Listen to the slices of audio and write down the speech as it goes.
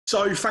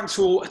So thanks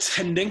for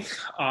attending.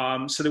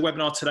 So the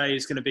webinar today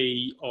is going to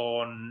be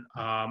on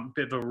a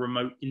bit of a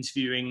remote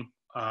interviewing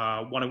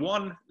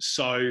 101.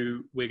 So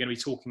we're going to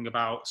be talking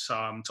about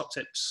some top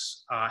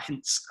tips,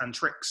 hints and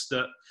tricks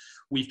that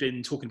we've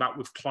been talking about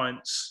with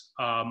clients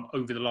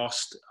over the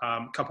last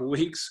couple of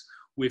weeks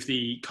with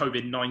the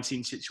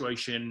COVID-19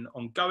 situation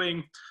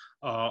ongoing.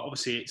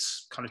 Obviously,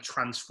 it's kind of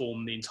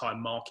transformed the entire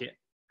market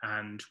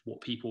and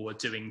what people are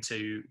doing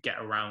to get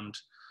around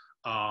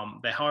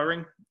their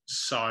hiring.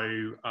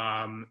 So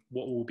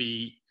what we'll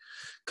be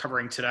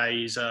covering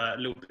today is a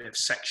little bit of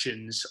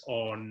sections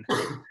on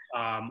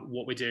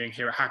what we're doing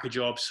here at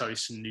hackajob. So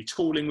some new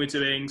tooling we're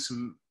doing,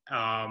 some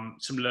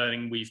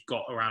learning we've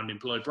got around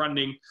employer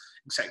branding,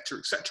 etc.,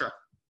 etc.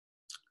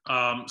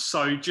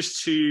 So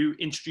just to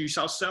introduce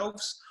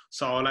ourselves,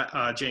 so I'll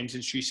let James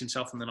introduce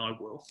himself and then I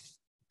will.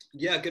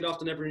 Yeah, good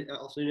afternoon,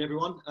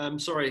 everyone.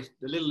 Sorry,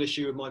 the little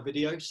issue with my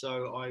video,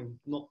 so I'm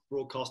not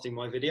broadcasting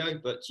my video,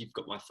 but you've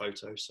got my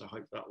photo, so I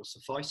hope that will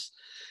suffice.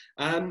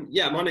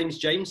 Yeah, my name's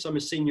James. I'm a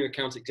senior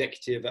account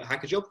executive at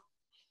hackajob.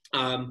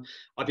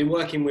 I've been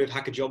working with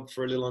hackajob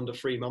for a little under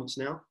 3 months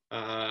now,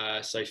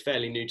 so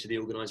fairly new to the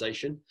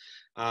organisation.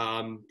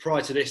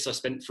 Prior to this, I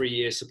spent 3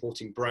 years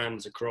supporting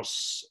brands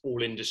across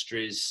all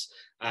industries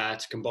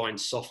to combine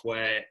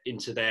software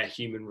into their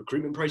human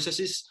recruitment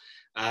processes.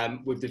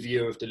 With the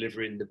view of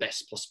delivering the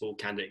best possible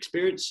candidate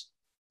experience.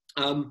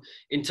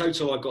 In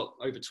total, I've got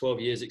over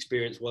 12 years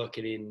experience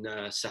working in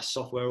SaaS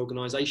software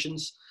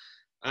organisations.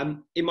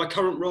 In my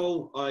current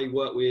role, I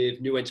work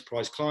with new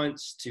enterprise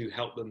clients to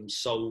help them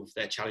solve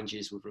their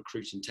challenges with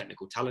recruiting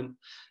technical talent.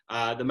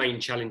 The main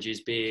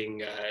challenges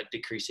being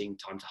decreasing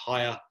time to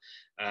hire,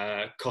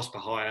 cost per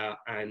hire,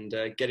 and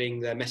getting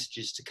their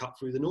messages to cut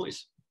through the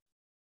noise.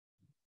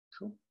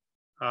 Cool.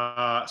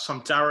 So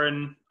I'm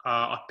Darren.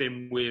 I've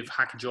been with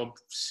hackajob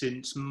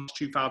since March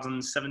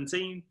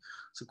 2017,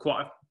 so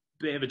quite a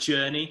bit of a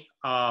journey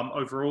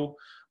overall.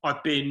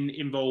 I've been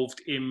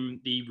involved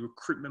in the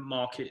recruitment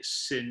market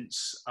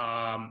since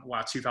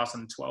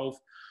 2012,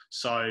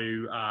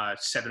 so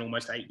 7,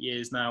 almost 8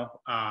 years now.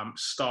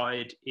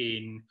 Started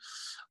in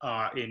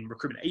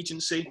recruitment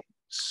agency.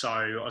 So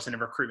I was in a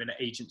recruitment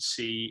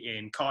agency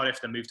in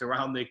Cardiff, then moved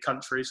around the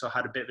country. So I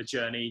had a bit of a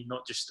journey,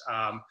 not just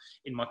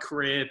in my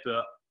career,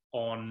 but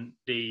on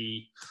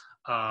the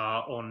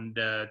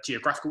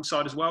geographical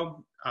side as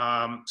well.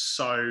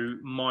 So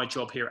my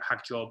job here at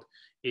hackajob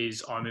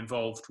is I'm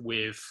involved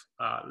with,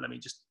 let me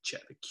just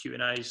check the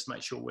Q&A just to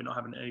make sure we're not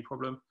having any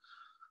problem.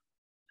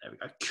 There we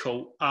go,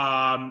 cool.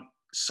 Oh,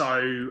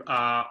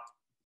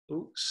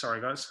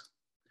 sorry guys.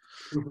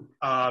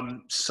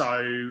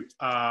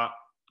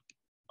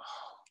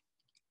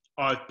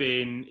 I've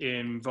been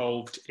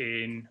involved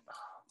in,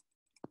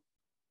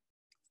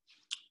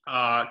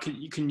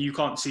 you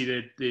can't see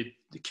the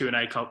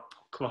Q&A come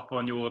up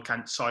on your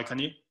side, can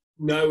you?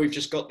 No, we've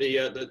just got the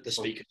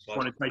speaker slide. I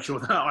wanted to make sure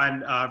that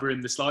I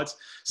ruined the slides.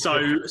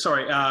 So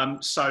sorry.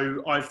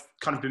 So I've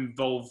kind of been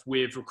involved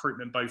with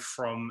recruitment both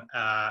from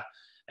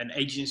an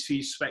agency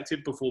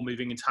perspective before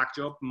moving into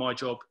hackajob. My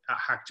job at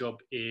hackajob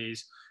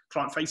is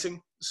client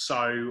facing.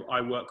 So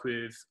I work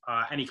with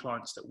any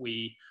clients that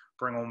we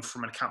bring on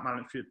from an account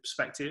management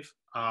perspective,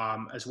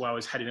 as well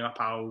as heading up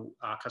our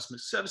customer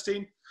service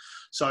team.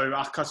 So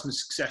our customer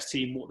success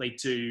team, what they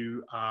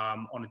do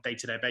on a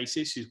day-to-day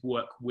basis is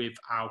work with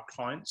our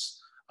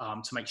clients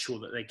to make sure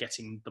that they're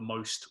getting the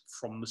most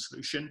from the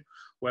solution,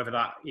 whether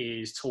that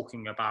is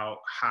talking about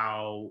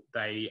how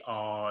they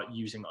are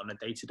using it on a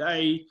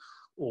day-to-day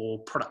or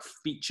product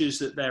features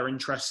that they're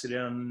interested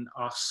in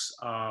us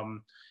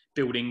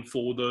building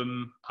for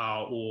them,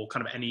 or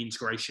kind of any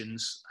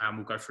integrations, and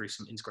we'll go through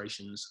some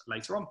integrations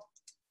later on.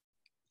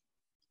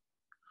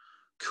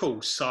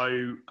 Cool,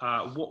 so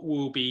what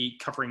we'll be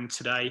covering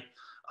today,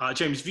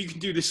 James, if you can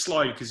do this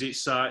slide, because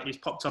it's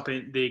popped up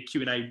in the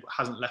Q&A,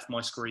 hasn't left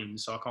my screen,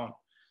 so I can't.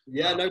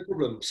 Yeah, no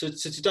problem. So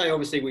today,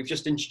 obviously, we've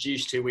just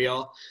introduced who we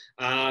are.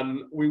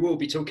 We will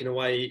be talking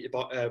away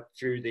about,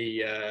 through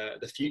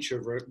the future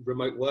of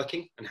remote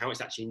working and how it's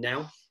actually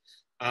now.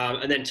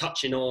 And then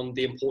touching on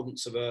the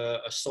importance of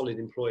a solid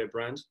employer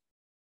brand,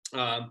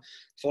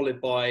 followed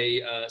by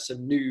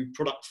some new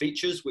product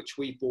features which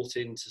we brought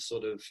in to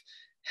sort of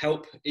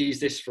help ease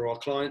this for our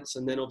clients,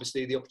 and then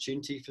obviously the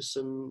opportunity for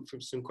some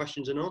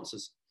questions and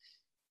answers.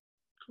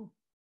 Cool.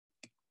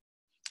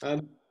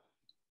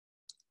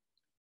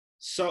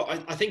 So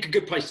I think a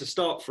good place to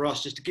start for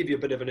us, just to give you a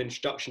bit of an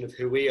introduction of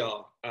who we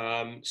are.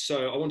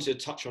 So I wanted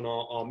to touch on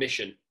our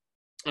mission.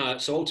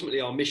 So ultimately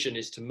our mission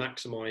is to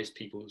maximize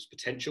people's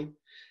potential.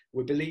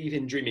 We believe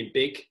in dreaming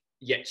big,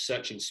 yet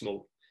searching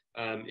small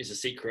is a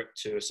secret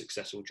to a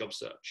successful job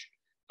search.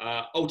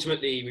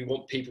 Ultimately, we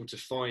want people to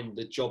find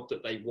the job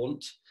that they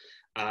want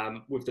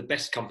with the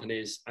best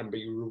companies and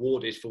be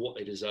rewarded for what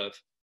they deserve.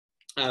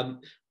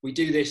 We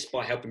do this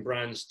by helping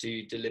brands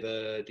to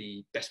deliver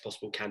the best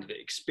possible candidate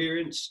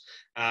experience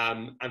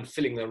and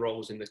filling their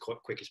roles in the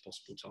quickest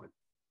possible time.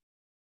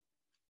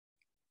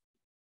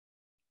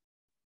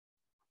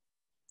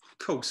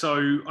 Cool.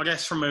 So I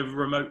guess from a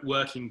remote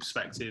working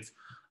perspective,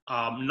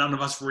 None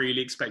of us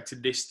really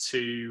expected this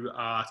to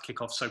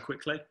kick off so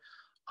quickly.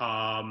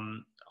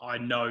 I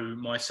know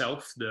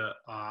myself that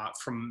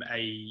from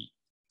a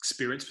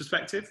experience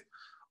perspective,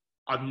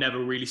 I've never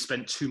really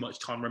spent too much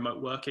time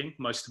remote working.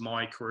 Most of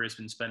my career has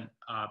been spent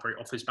very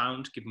office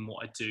bound, given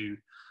what I do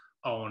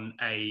on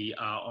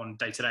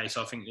day to day.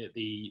 So I think that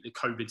the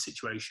COVID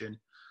situation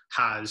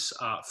has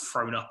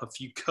thrown up a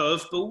few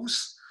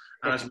curveballs.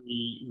 And as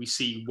we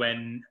see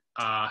when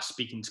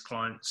speaking to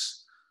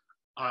clients,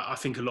 I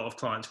think a lot of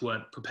clients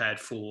weren't prepared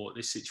for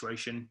this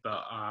situation,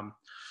 but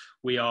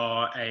we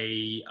are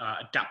a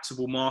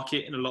adaptable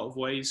market in a lot of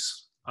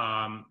ways.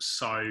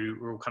 So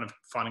we're all kind of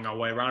finding our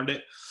way around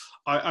it.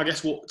 I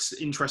guess what's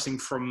interesting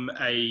from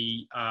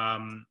a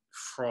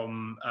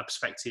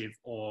perspective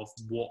of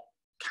what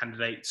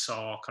candidates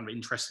are kind of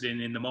interested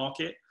in the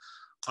market.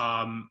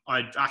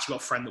 I've actually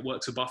got a friend that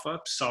works at Buffer,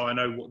 so I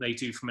know what they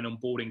do from an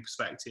onboarding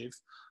perspective.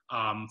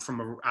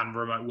 And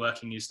remote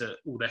working is that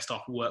all their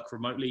staff work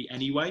remotely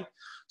anyway.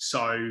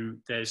 So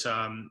there's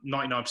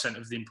 99%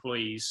 of the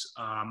employees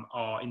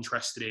are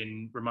interested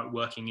in remote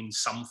working in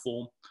some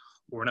form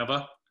or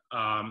another.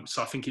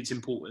 So I think it's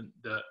important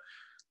that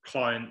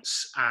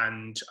clients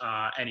and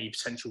any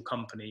potential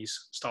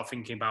companies start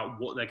thinking about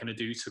what they're going to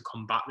do to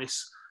combat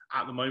this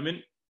at the moment.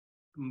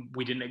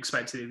 We didn't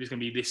expect it was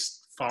going to be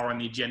this far on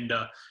the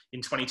agenda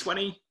in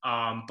 2020,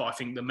 but I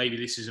think that maybe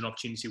this is an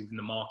opportunity within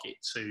the market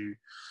to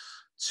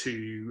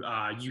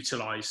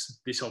utilize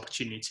this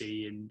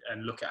opportunity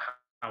and look at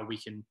how we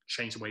can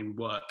change the way we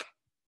work.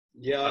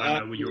 Yeah, I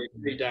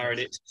agree,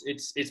 Darren.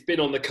 It's been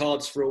on the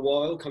cards for a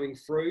while coming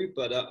through,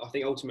 but I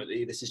think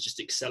ultimately this has just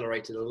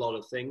accelerated a lot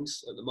of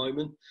things at the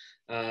moment.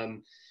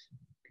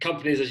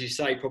 Companies, as you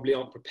say, probably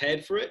aren't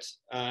prepared for it,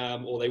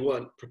 or they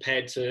weren't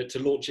prepared to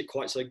launch it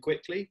quite so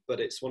quickly. But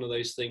it's one of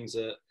those things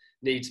that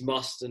needs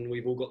must, and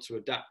we've all got to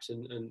adapt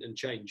and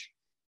change.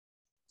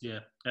 Yeah,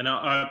 and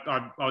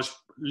I was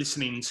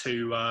listening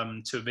to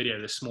a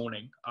video this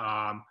morning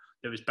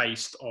that was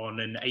based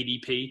on an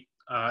ADP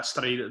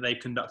study that they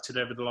conducted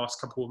over the last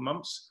couple of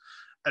months,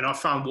 and I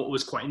found what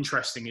was quite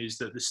interesting is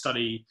that the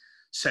study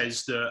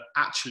says that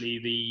actually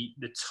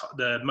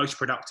the most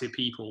productive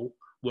people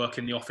work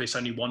in the office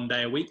only one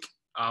day a week,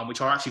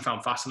 which I actually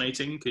found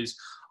fascinating, because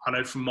I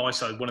know from my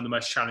side one of the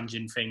most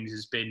challenging things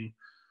has been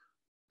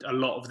a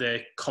lot of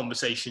the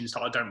conversations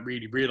that I don't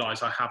really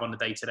realise I have on a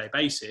day-to-day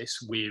basis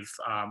with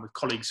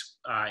colleagues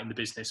in the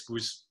business,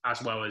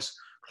 as well as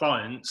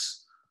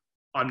clients.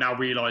 I'm now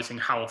realising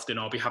how often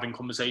I'll be having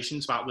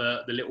conversations about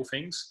the little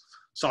things.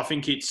 So I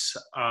think it's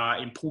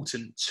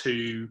important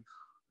to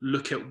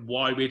look at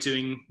why we're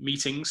doing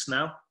meetings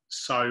now.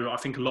 So I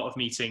think a lot of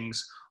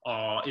meetings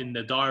are in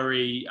the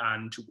diary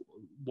and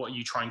what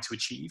you're trying to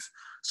achieve.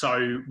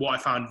 So what I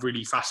found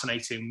really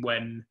fascinating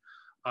when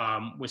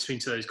we're speaking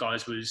to those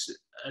guys was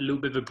a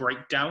little bit of a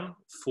breakdown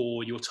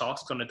for your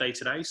task on a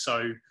day-to-day.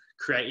 So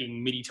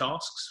creating mini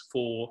tasks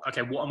for,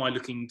 okay, what am I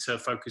looking to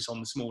focus on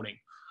this morning?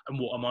 And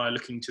what am I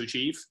looking to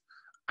achieve?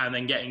 And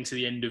then getting to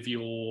the end of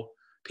your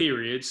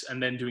periods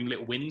and then doing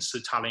little wins. So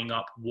tallying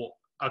up what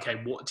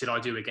did I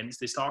do against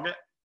this target?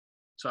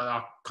 So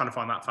I kind of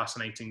find that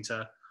fascinating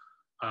to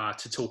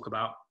talk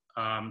about.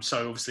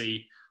 So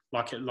obviously,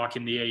 like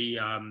in the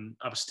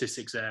other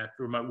statistics there,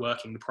 remote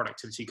working, the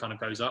productivity kind of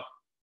goes up.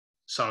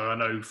 So I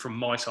know from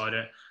my side,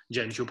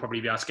 James, you'll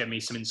probably be able to get me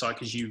some insight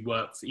because you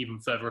work even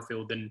further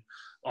afield than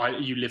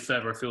you live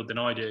further afield than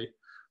I do.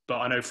 But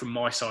I know from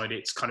my side,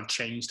 it's kind of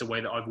changed the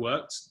way that I've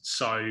worked.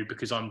 So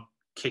because I'm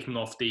kicking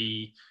off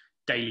the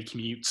daily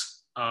commute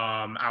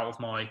out of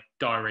my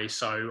diary,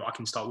 so I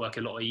can start work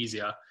a lot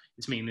easier.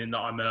 It's meaning that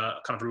I'm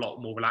kind of a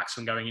lot more relaxed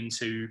when going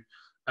into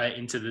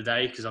the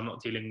day, because I'm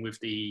not dealing with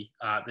the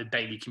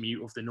daily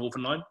commute of the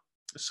Northern Line.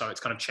 So it's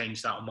kind of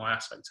changed that on my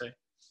aspect too.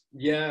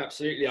 Yeah,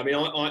 absolutely. I mean,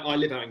 I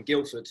live out in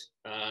Guildford.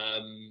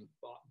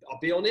 I'll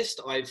be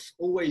honest, I've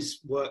always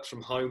worked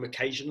from home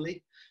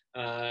occasionally,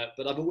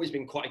 but I've always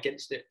been quite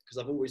against it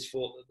because I've always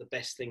thought that the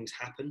best things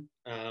happen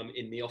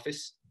in the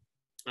office.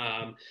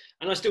 And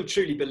I still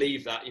truly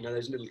believe that,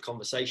 those little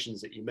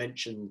conversations that you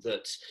mentioned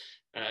that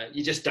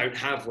you just don't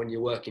have when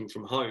you're working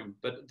from home.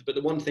 But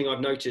the one thing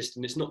I've noticed,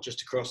 and it's not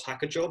just across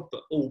hackajob,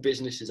 but all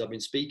businesses I've been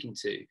speaking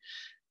to,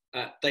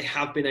 they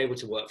have been able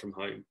to work from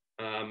home.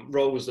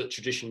 Roles that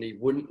traditionally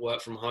wouldn't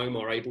work from home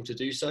are able to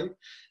do so.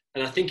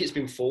 And I think it's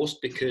been forced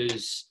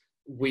because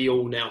we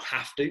all now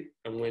have to,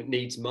 and when it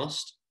needs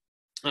must.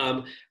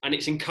 And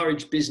it's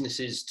encouraged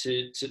businesses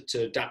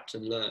to adapt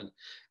and learn.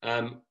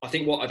 I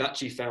think what I've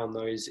actually found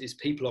though is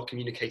people are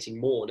communicating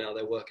more now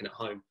they're working at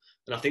home.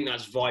 And I think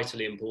that's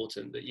vitally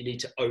important, that you need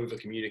to over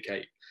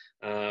communicate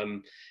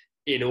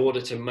in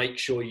order to make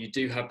sure you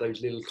do have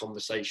those little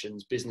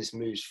conversations, business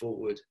moves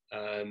forward.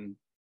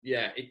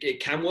 It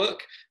can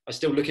work. I'm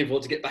still looking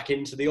forward to get back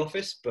into the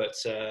office, but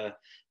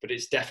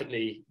it's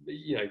definitely,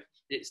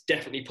 it's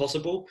definitely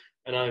possible.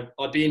 And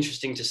I'd be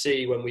interesting to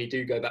see when we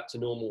do go back to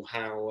normal,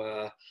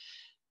 how,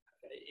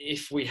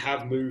 if we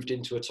have moved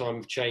into a time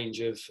of change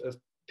of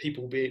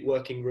people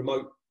working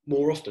remote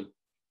more often.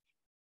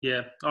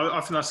 Yeah,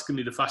 I think that's going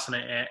to be the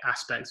fascinating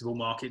aspect of all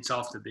markets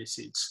after this.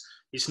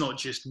 It's not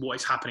just what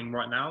is happening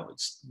right now;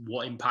 it's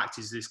what impact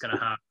is this going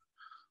to have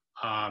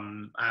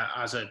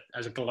as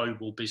a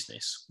global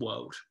business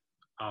world.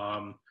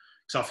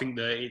 So I think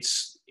that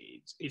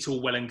it's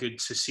all well and good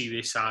to see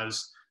this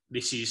as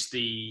this is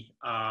the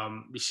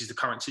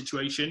current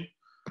situation,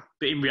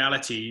 but in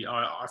reality,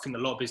 I think a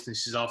lot of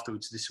businesses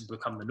afterwards this will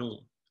become the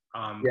norm,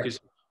 because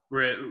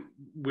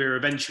we're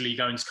eventually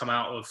going to come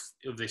out of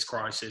this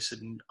crisis.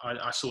 And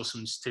I saw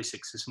some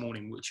statistics this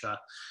morning which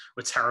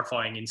were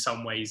terrifying in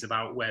some ways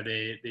about where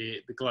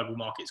the global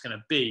market's going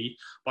to be.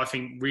 But I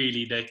think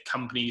really the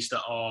companies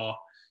that are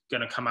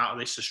going to come out of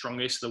this the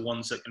strongest are the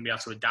ones that are going to be able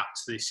to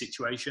adapt to this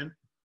situation,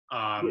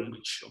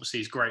 which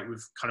obviously is great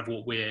with kind of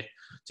what we're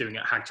doing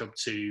at hackajob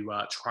to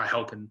try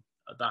helping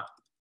at that.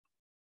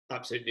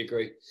 Absolutely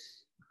agree.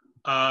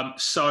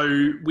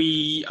 So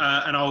we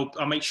and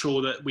I'll make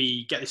sure that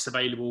we get this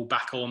available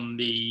back on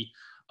the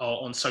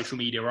on social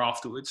media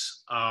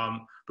afterwards.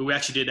 But we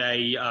actually did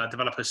a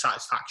developer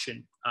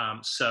satisfaction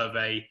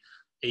survey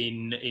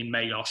in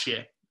May last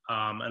year.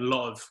 And a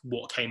lot of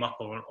what came up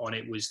on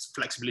it was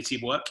flexibility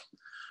of work.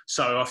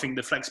 So I think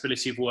the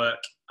flexibility of work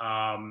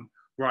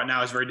right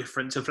now is very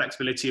different to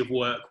flexibility of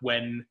work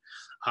when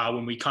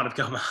we kind of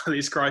come out of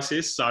this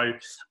crisis. So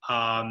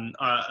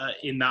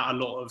in that, a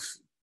lot of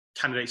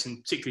candidates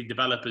and particularly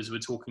developers were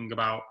talking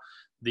about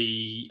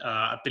the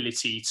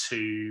ability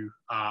to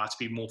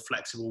be more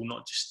flexible,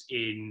 not just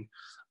in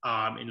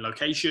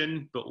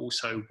location, but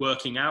also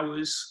working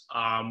hours,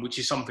 which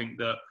is something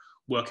that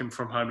working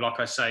from home, like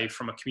I say,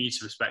 from a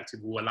commuter perspective,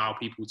 will allow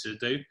people to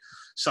do.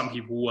 Some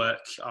people work,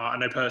 I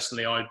know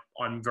personally,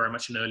 I'm very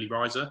much an early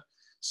riser.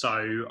 So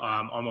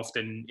I'm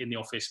often in the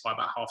office by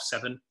about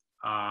 7:30,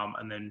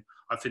 and then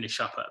I finish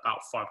up at about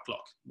 5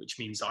 o'clock, which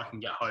means I can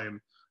get home,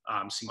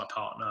 see my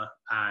partner,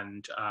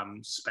 and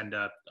spend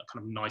a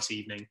kind of nice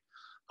evening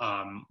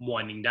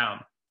winding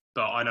down.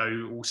 But I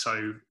know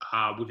also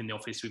within the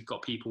office, we've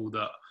got people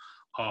that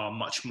are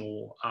much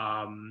more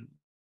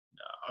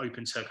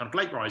open to kind of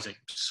late rising.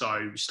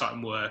 So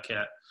starting work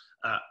at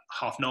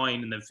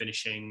 9:30 and then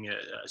finishing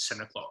at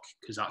 7 o'clock,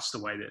 because that's the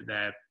way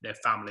that their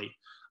family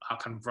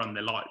kind of run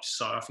their lives.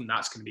 So I think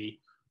that's going to be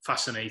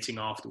fascinating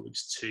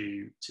afterwards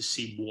to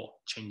see what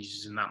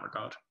changes in that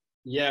regard.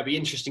 Yeah, it'd be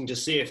interesting to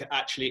see if it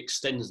actually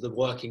extends the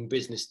working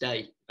business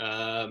day.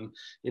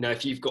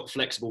 If you've got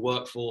flexible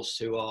workforce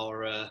who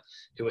are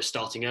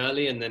starting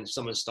early and then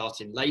someone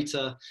starting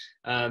later,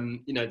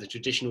 the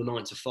traditional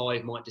 9 to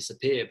 5 might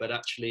disappear, but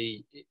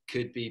actually it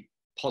could be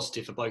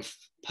positive for both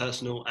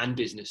personal and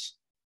business.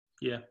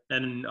 Yeah,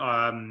 and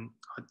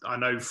I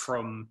know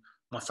from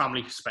my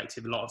family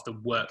perspective, a lot of the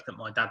work that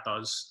my dad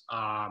does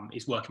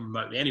is working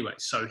remotely anyway.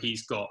 So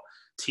he's got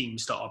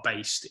teams that are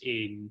based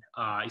in,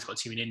 he's got a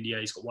team in India,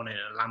 he's got one in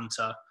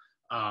Atlanta,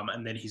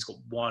 and then he's got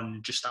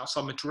one just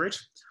outside Madrid.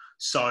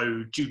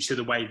 So due to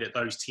the way that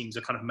those teams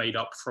are kind of made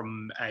up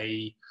from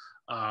a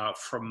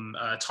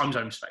time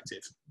zone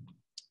perspective,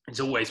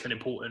 it's always been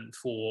important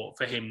for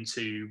him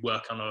to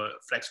work on a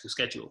flexible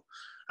schedule.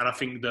 And I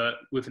think that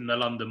within the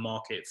London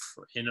market,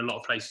 in a lot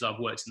of places I've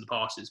worked in the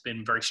past, it's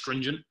been very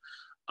stringent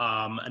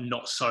and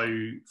not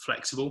so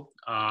flexible,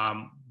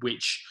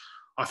 which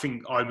I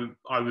think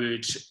I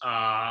would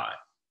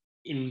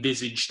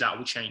envisage that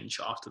will change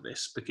after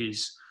this,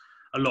 because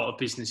a lot of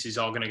businesses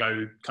are going to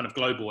go kind of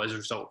global as a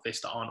result of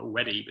this that aren't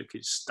already,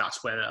 because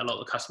that's where a lot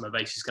of the customer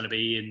base is going to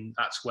be, and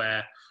that's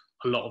where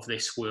a lot of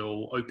this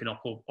will open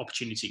up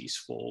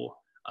opportunities for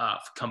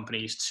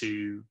companies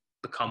to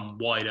become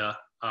wider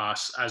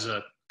as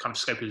a kind of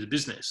scope as a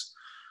business.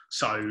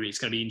 So it's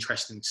going to be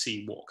interesting to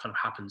see what kind of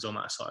happens on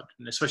that side,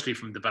 and especially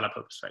from a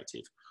developer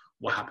perspective,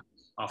 what happens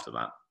after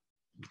that.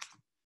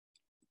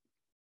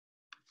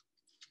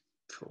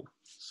 Cool.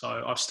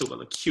 So I've still got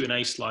the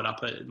Q&A slide up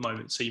at the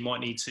moment, so you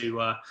might need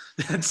to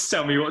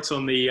tell me what's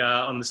on the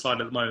slide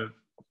at the moment.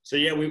 So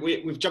yeah,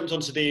 we've jumped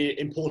onto the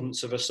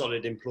importance of a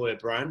solid employer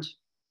brand.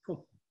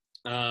 Cool.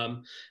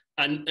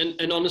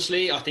 And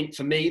honestly, I think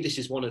for me, this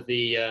is one of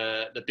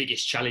the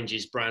biggest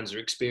challenges brands are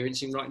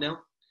experiencing right now.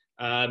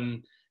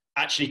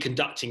 Actually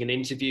conducting an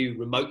interview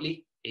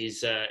remotely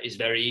is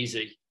very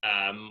easy.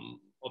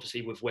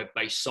 Obviously with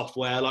web-based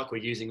software like we're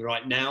using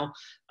right now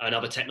and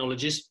other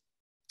technologies.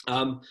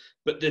 But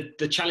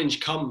the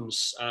challenge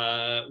comes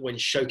when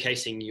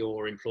showcasing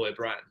your employer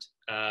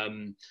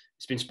brand.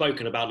 It's been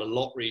spoken about a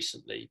lot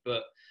recently,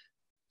 but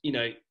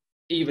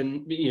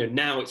even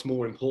now it's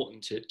more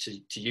important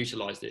to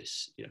utilize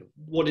this.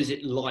 What is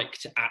it like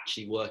to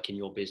actually work in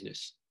your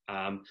business?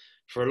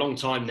 For a long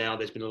time now,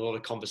 there's been a lot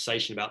of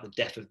conversation about the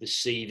depth of the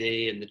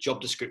CV and the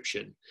job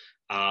description.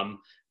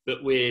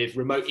 But with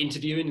remote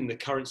interviewing in the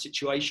current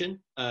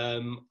situation,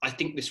 I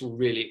think this will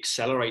really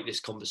accelerate this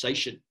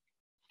conversation.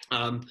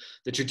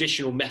 The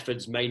traditional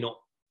methods may not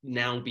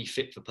now be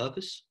fit for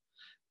purpose.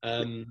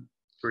 I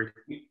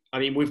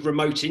mean, with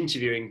remote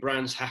interviewing,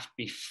 brands have to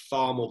be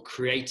far more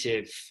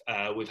creative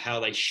with how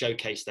they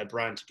showcase their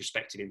brand to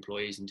prospective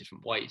employees in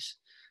different ways.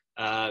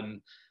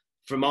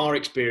 From our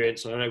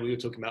experience, and I know we were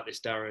talking about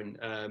this, Darren,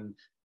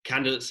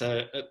 candidates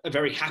are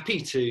very happy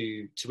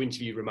to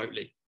interview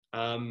remotely,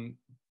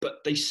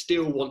 but they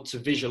still want to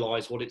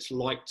visualize what it's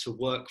like to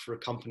work for a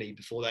company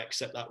before they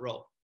accept that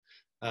role.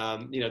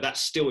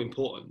 That's still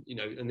important,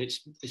 and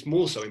it's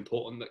more so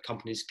important that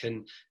companies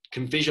can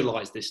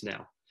visualize this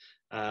now.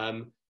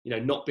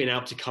 Not being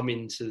able to come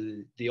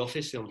into the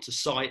office, onto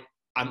site,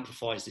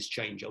 amplifies this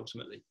change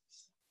ultimately.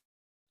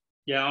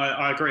 Yeah,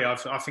 I agree. I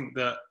think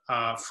that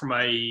from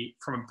a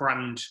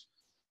brand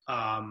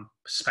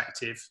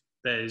perspective,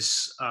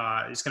 it's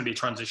going to be a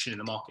transition in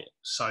the market.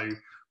 So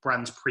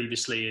brands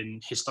previously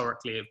and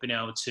historically have been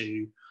able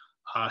to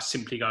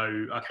simply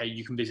go, okay,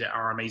 you can visit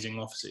our amazing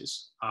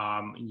offices,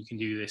 and you can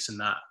do this and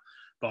that.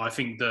 But I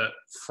think that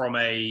from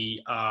a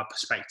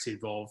perspective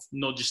of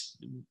not just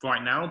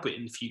right now, but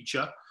in the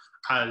future,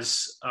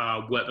 as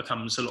work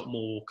becomes a lot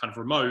more kind of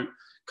remote,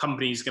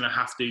 companies are going to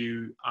have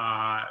to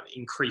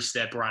increase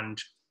their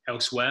brand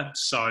elsewhere.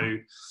 So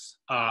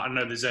I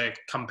know there's a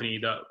company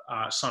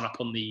that signed up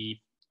on the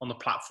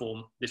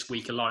platform this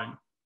week alone,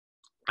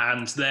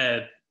 and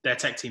their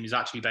tech team is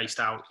actually based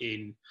out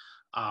in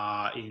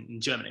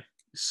Germany.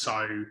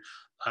 So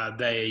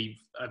they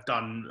have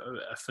done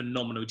a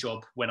phenomenal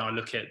job when I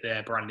look at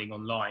their branding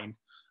online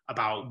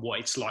about what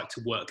it's like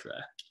to work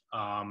there.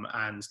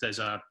 And there's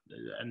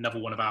another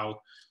one of our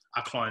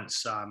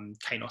clients,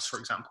 Kanos, for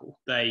example.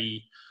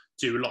 They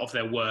do a lot of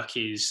their work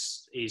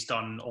is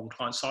done on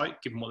client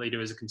site, given what they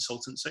do as a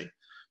consultancy.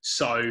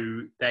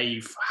 So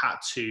they've had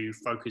to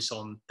focus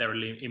on their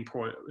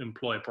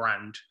employer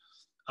brand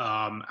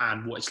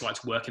and what it's like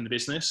to work in the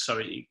business. So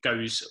it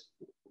goes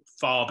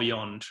far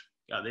beyond,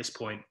 at this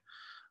point,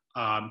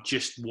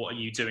 just what are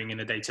you doing in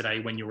a day-to-day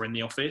when you're in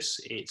the office.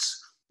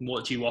 It's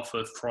what do you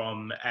offer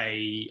from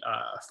a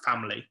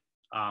family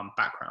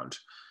background.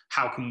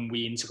 How can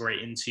we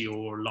integrate into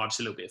your lives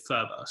a little bit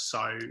further?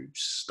 So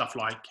stuff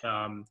like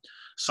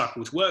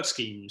cycle to work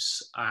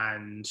schemes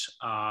and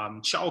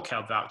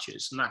childcare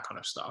vouchers and that kind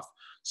of stuff.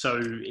 So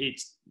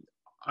it's,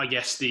 I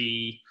guess,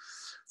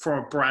 from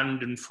a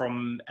brand and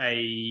from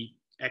a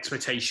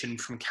expectation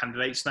from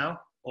candidates now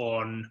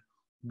on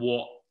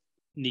what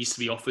needs to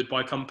be offered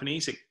by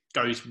companies, it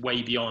goes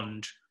way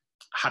beyond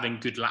having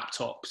good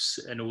laptops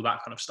and all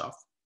that kind of stuff.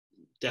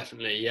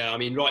 Definitely, yeah. I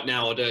mean, right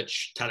now I'd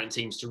urge talent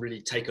teams to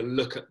really take a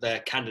look at their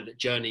candidate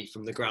journey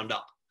from the ground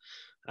up,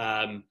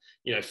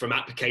 from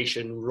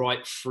application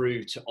right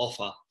through to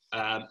offer,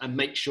 and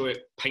make sure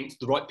it paints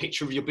the right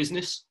picture of your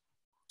business.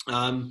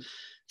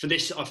 For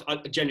this, I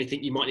generally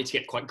think you might need to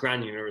get quite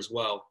granular as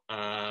well.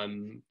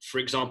 For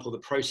example, the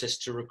process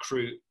to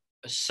recruit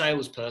a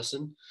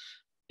salesperson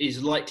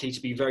is likely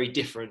to be very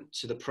different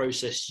to the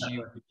process you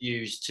would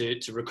use to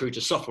recruit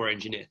a software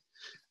engineer.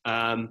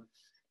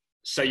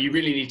 So you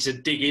really need to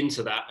dig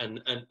into that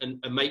and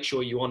make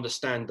sure you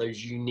understand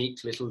those unique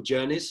little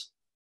journeys.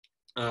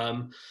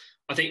 I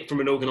think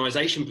from an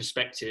organization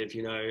perspective,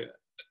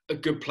 a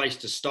good place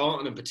to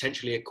start and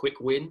potentially a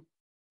quick win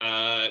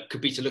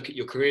could be to look at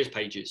your careers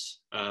pages.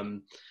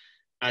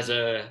 As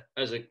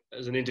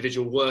an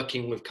individual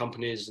working with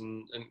companies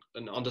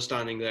and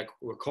understanding their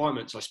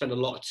requirements, I spend a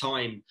lot of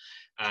time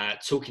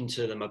talking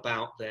to them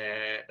about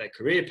their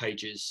career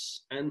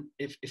pages. And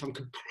if I'm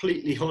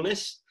completely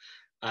honest,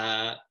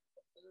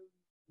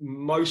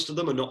 most of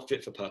them are not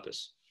fit for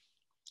purpose.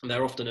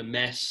 They're often a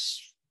mess,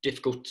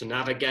 difficult to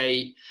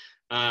navigate,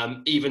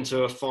 even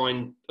to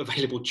find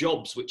available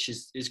jobs, which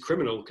is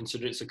criminal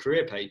considering it's a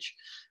career page.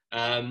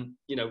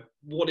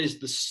 What is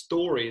the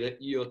story that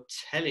you're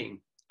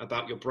telling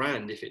about your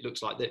brand if it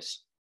looks like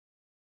this?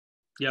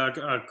 Yeah,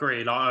 I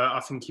agree.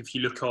 I think if you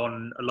look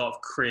on a lot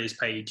of careers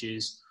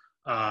pages,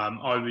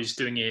 I was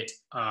doing it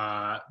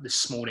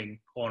this morning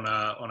on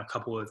a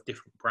couple of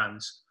different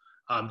brands,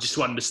 just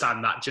to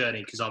understand that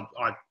journey, because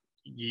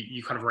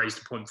you kind of raised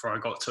the point before I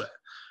got to it.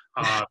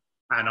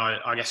 And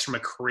I guess from a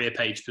career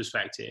page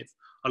perspective,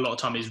 a lot of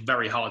time it's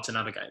very hard to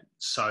navigate.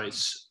 So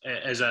it's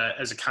as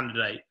a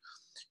candidate,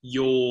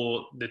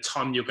 the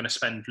time you're going to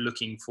spend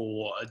looking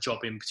for a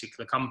job in a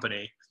particular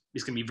company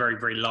is going to be very,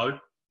 very low.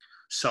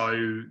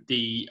 So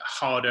the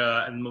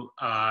harder and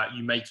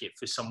you make it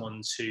for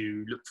someone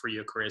to look through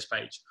your careers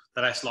page,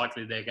 the less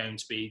likely they're going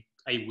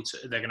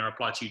to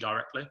reply to you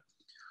directly.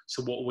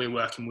 So what we're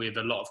working with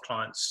a lot of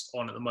clients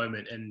on at the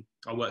moment, and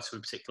I worked with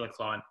a particular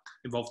client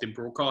involved in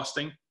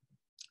broadcasting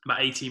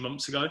about 18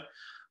 months ago,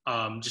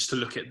 just to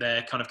look at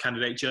their kind of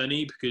candidate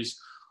journey, because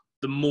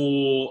the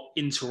more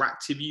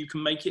interactive you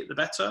can make it, the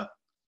better.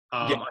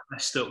 I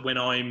guess that when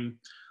I'm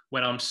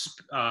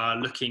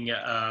looking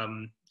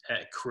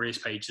at careers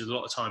pages, a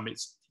lot of time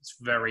it's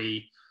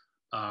very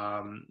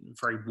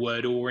very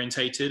word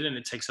orientated, and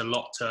it takes a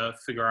lot to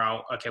figure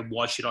out, okay,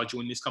 why should I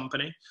join this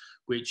company?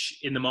 Which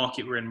in the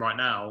market we're in right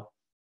now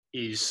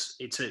it's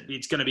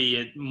going to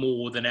be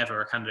more than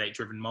ever a candidate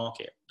driven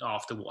market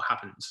after what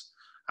happens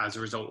as a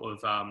result of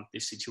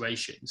this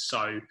situation.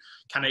 So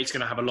candidates are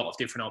going to have a lot of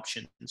different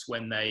options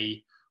when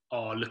they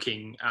are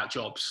looking at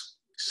jobs.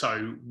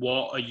 So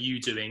what are you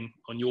doing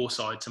on your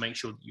side to make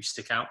sure that you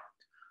stick out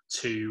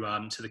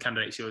to the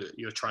candidates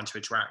you're trying to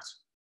attract?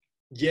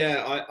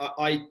 Yeah,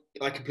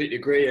 I completely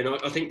agree. And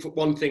I think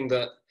one thing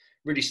that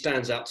really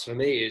stands out for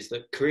me is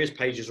that careers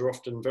pages are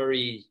often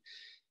very,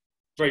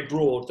 very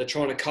broad. They're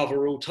trying to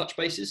cover all touch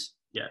bases.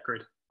 Yeah,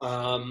 agreed.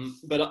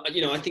 But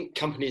I think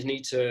companies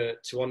need to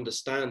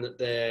understand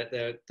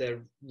that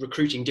they're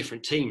recruiting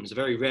different teams.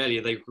 Very rarely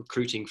are they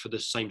recruiting for the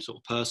same sort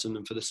of person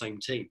and for the same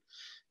team.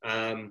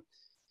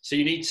 So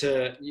you need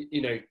to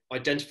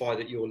identify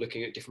that you're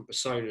looking at different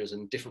personas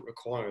and different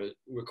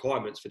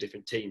requirements for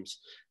different teams,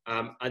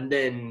 and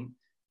then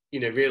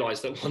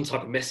realize that one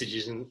type of message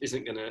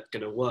isn't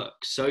gonna work.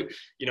 So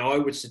I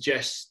would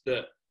suggest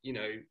that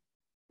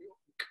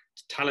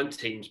talent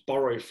teams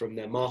borrow from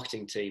their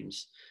marketing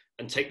teams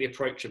and take the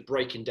approach of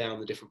breaking down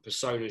the different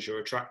personas you're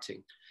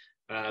attracting.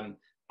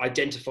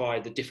 Identify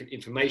the different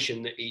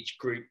information that each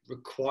group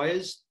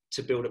requires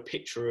to build a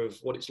picture of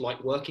what it's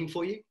like working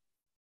for you.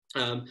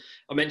 I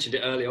mentioned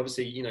it earlier,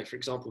 obviously, for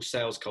example,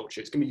 sales culture,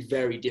 it's going to be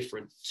very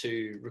different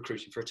to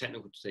recruiting for a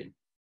technical team.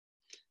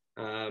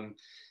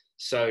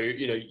 So,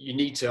 you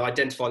need to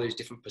identify those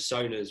different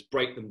personas,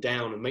 break them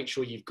down, and make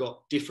sure you've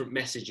got different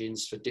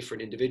messagings for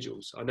different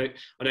individuals. I know,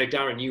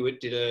 Darren, you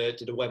did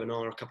a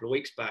webinar a couple of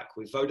weeks back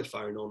with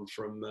Vodafone on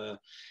from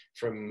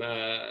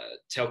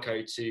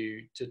telco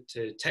to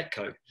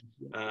techco,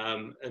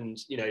 and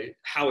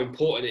how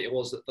important it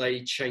was that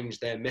they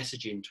changed their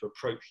messaging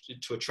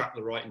to attract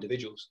the right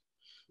individuals.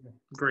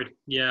 Agreed.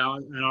 Yeah,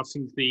 and I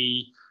think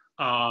the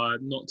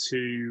not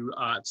to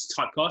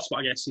typecast, but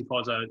I guess if I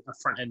was a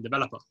front end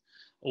developer,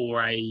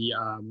 or a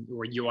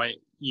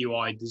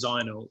UI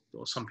designer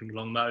or something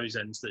along those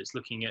ends, that's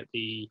looking at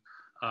the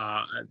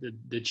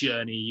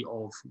journey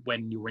of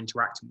when you're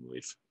interacting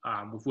with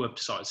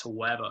websites or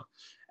whatever,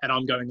 and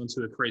I'm going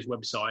onto a careers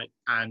website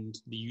and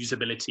the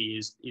usability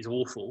is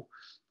awful,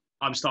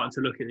 I'm starting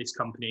to look at this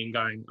company and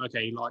going,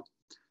 okay,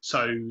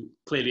 so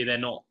clearly they're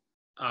not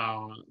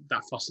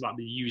that fussed about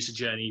the user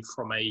journey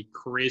from a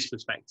careers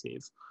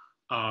perspective.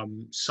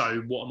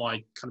 So what am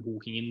I kind of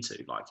walking into?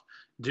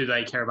 Do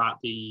they care about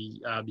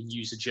the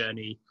user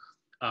journey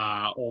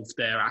of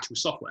their actual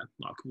software?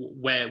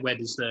 Where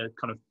does the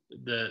kind of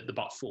the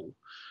butt fall?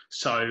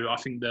 So I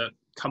think that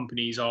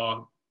companies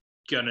are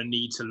going to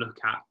need to look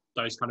at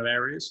those kind of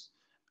areas,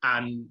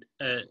 and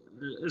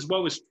as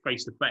well as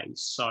face to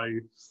face. So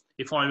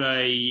if I'm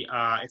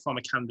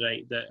a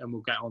candidate and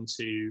we'll get on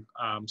to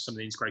some of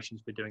the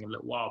integrations we're doing in a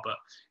little while, but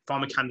if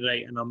I'm a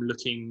candidate and I'm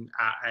looking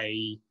at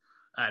a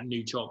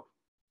new job,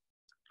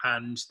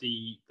 and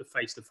the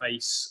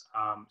face-to-face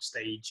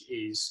stage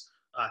is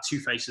 2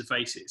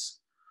 face-to-faces.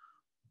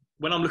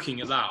 When I'm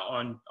looking at that,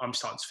 I'm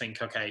starting to think,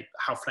 okay,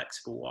 how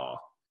flexible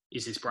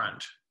is this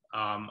brand?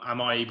 Am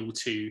I able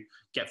to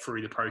get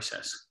through the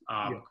process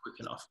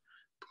quick enough?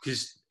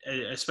 Because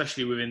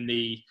especially within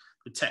the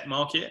tech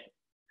market,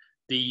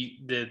 the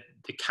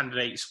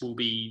candidates will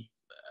be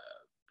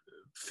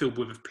filled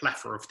with a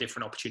plethora of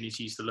different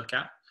opportunities to look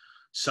at.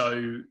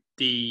 So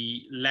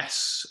the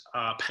less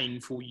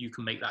painful you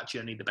can make that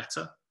journey, the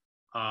better.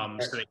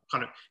 So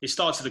it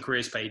starts at the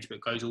careers page, but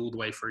goes all the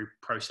way through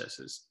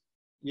processes.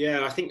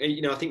 Yeah, I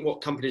think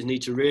what companies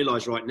need to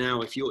realise right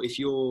now, if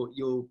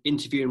you're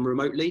interviewing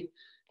remotely,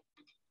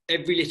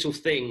 every little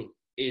thing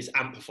is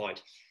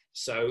amplified.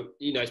 So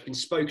it's been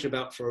spoken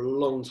about for a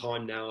long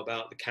time now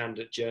about the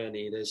candidate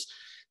journey. There's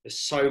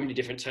so many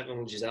different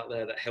technologies out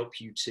there that help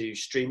you to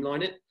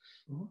streamline it.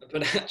 Mm-hmm.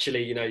 But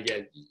actually,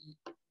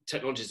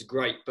 technologies are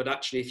great, but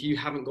actually if you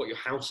haven't got your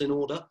house in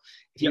order,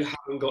 if you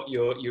haven't got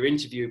your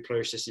interview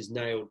processes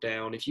nailed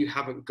down, if you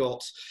haven't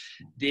got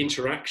the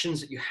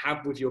interactions that you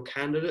have with your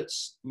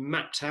candidates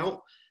mapped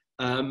out,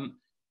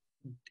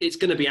 it's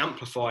going to be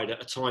amplified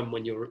at a time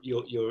when you're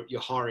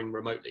hiring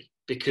remotely,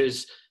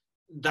 because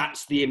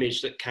that's the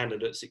image that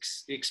candidates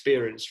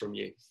experience from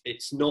you.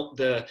 It's not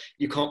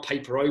you can't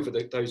paper over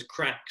those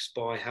cracks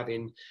by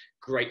having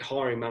great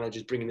hiring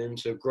managers bringing them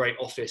to a great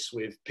office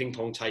with ping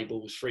pong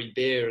tables, free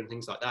beer and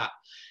things like that.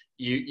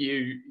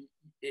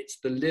 It's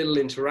the little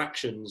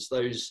interactions,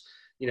 those,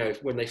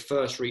 when they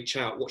first reach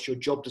out, what's your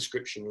job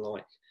description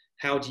like?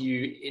 How do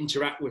you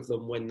interact with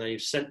them when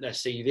they've sent their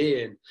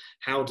CV in?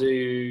 How do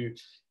you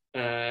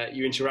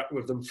interact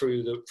with them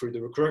through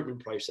the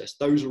recruitment process?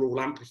 Those are all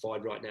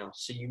amplified right now.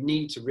 So you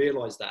need to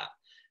realize that,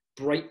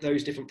 break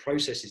those different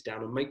processes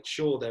down and make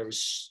sure they're as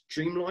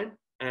streamlined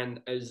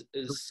and as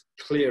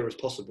clear as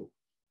possible.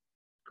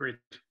 Great.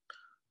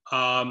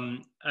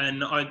 And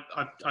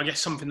I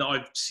guess something that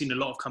I've seen a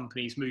lot of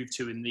companies move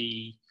to in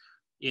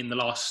the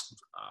last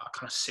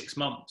kind of 6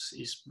 months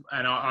is,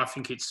 and I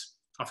think it's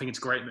a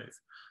great move,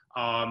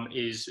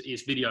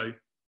 is video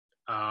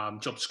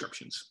job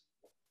descriptions.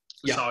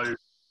 Yeah. So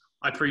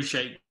I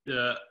appreciate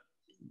that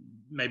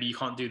maybe you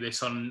can't do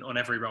this on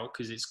every role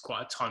because it's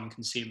quite a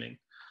time-consuming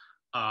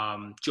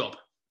job.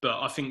 But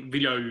I think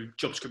video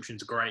job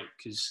descriptions are great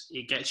because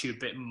it gets you a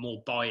bit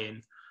more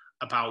buy-in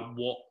about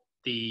what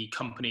the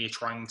company are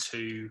trying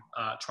to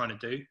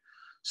do.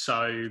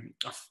 So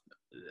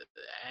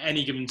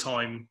any given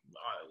time,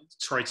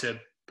 sorry to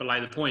belay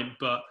the point,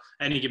 but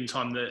any given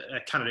time that a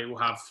candidate will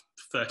have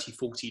 30,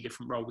 40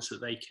 different roles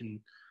that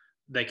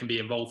they can be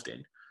involved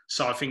in.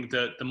 So I think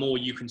that the more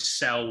you can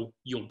sell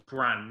your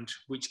brand,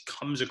 which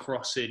comes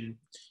across in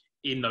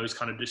those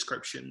kind of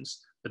descriptions,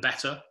 the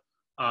better.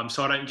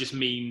 So I don't just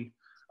mean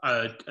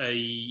a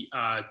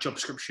job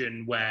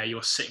description where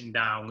you're sitting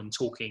down and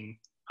talking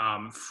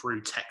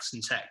through text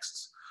and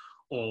texts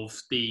of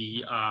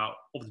the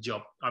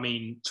job. I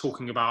mean,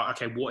 talking about,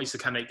 okay, what is the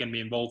candidate going to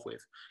be involved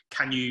with?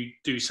 Can you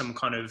do some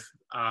kind of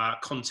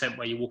content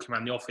where you're walking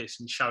around the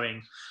office and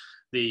showing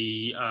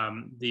the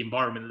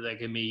environment that they're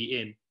going to be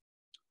in?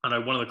 I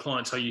know one of the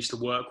clients I used to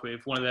work with,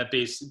 one of their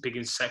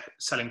biggest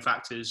selling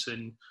factors,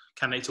 and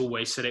candidates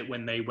always said it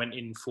when they went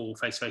in for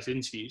face-to-face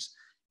interviews,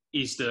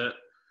 is that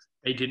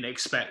they didn't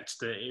expect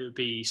that it would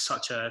be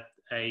such a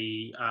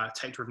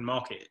tech-driven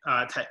market,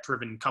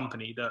 tech-driven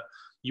company, that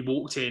you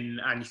walked in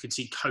and you could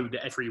see code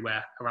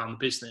everywhere around the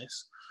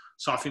business.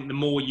 So I think the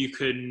more you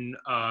can,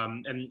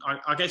 and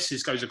I guess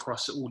this goes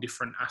across all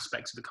different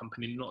aspects of the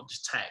company, not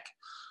just tech,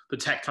 but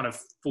tech kind of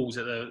falls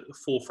at the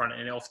forefront,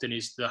 and it often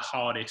is the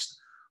hardest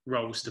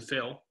roles to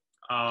fill.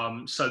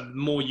 So the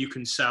more you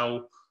can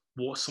sell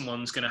what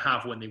someone's going to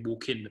have when they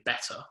walk in, the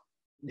better.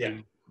 Yeah.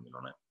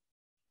 On it.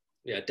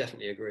 Yeah,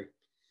 definitely agree.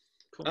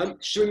 Cool.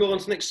 Should we move on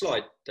to the next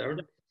slide, Darren?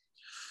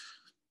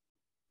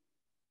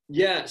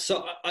 Yeah,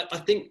 so I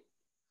think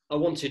I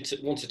wanted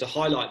to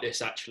highlight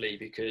this actually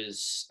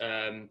because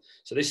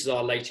so this is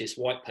our latest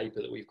white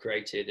paper that we've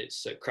created.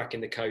 It's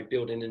cracking the code,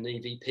 building an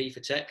EVP for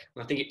tech.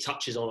 And I think it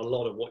touches on a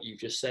lot of what you've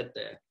just said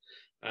there.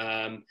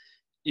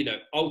 You know,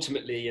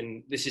 ultimately,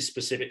 and this is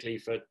specifically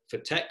for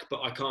tech,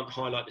 but I can't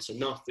highlight this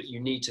enough, that you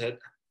need to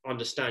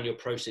understand your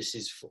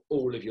processes for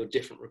all of your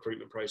different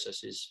recruitment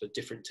processes for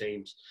different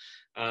teams.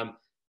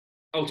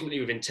 Ultimately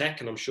within tech,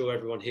 and I'm sure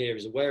everyone here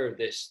is aware of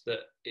this, that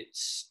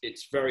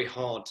it's very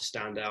hard to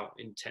stand out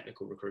in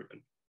technical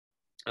recruitment.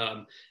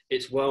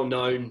 It's well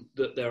known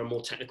that there are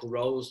more technical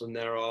roles than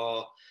there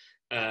are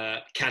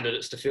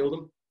candidates to fill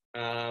them.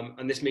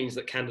 And this means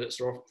that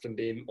candidates are often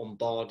being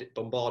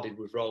bombarded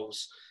with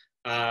roles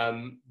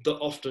that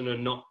often are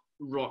not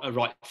a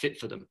right fit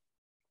for them.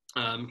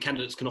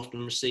 Candidates can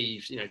often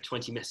receive,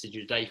 20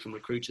 messages a day from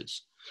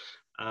recruiters.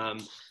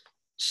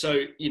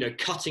 So,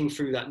 cutting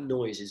through that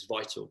noise is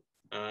vital.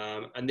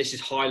 And this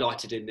is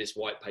highlighted in this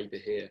white paper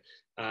here.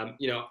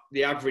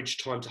 The average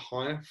time to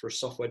hire for a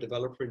software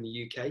developer in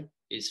the UK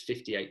is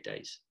 58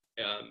 days.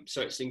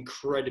 So it's an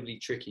incredibly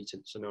tricky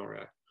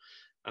scenario.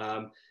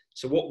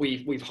 So what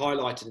we've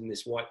highlighted in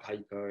this white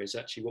paper is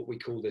actually what we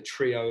call the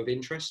trio of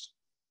interest,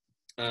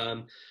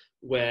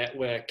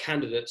 where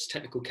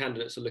technical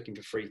candidates are looking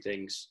for three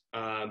things.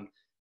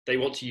 They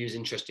want to use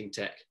interesting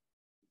tech.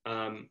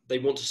 They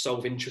want to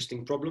solve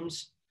interesting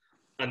problems,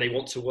 and they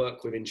want to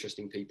work with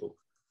interesting people.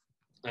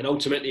 And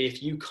ultimately,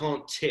 if you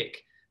can't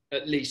tick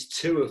at least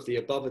two of the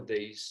above of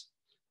these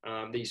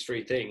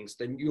three things,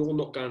 then you're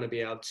not going to be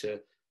able to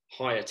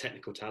hire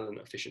technical talent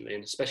efficiently,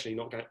 and especially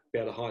not going to be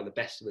able to hire the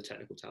best of the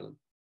technical talent.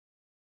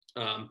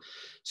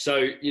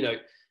 So,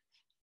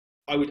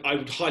 I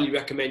would highly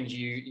recommend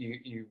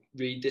you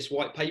read this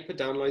white paper,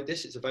 download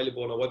this. It's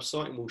available on our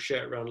website, and we'll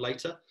share it around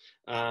later.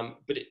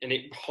 But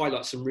it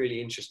highlights some really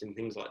interesting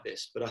things like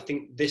this. But I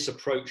think this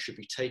approach should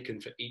be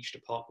taken for each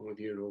department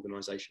within an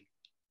organisation.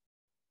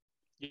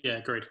 Yeah,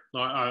 agreed.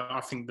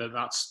 I think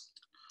that's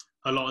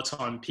a lot of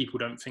time people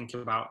don't think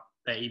about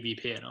their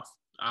EVP enough.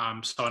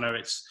 So I know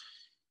it's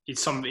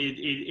a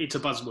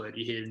buzzword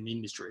you hear in the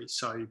industry.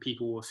 So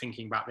people are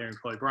thinking about their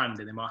employer brand,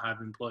 and they might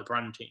have employer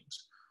brand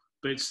teams.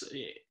 But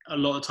a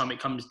lot of time it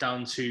comes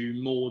down to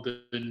more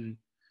than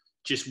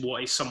just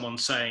what is someone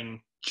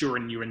saying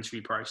during your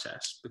interview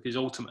process, because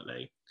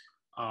ultimately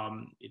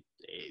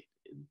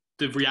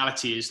the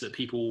reality is that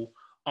people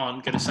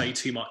aren't going to say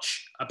too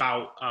much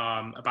about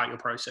your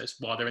process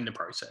while they're in the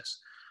process.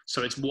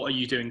 So it's, what are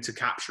you doing to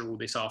capture all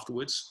this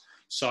afterwards?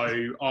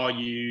 So are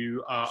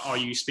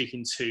you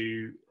speaking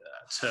to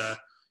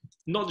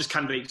not just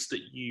candidates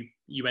that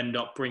you end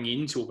up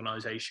bringing into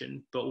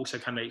organisation, but also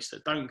candidates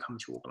that don't come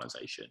to your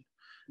organisation?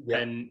 Yeah.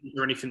 And is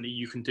there anything that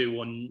you can do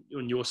on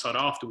your side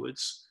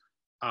afterwards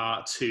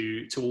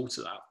to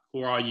alter that?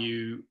 Or are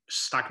you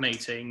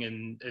stagnating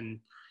and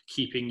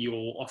keeping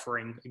your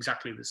offering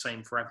exactly the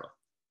same forever?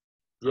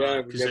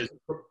 Yeah,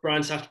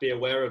 brands have to be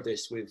aware of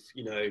this with,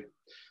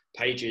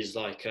 pages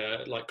like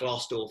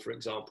Glassdoor, for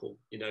example.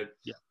 The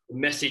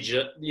message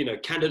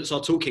that, candidates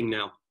are talking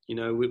now.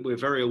 We're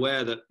very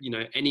aware that,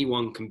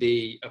 anyone can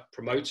be a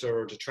promoter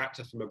or a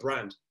detractor from a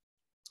brand.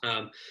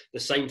 The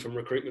same from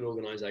recruitment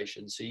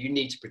organizations. So you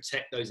need to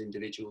protect those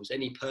individuals.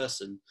 Any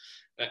person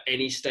at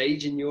any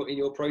stage in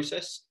your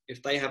process,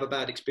 if they have a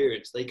bad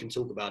experience, they can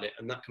talk about it,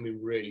 and that can be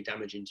really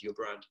damaging to your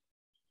brand.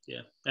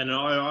 Yeah, and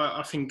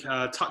I think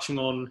touching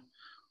on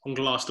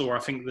Glassdoor, I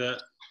think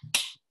that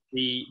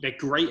they're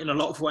great in a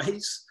lot of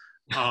ways.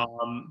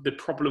 The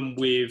problem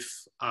with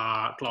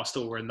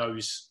Glassdoor and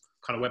those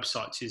kind of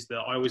websites is that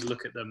I always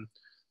look at them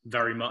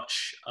very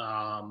much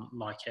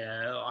like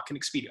an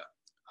Expedia,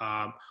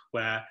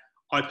 where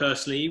I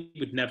personally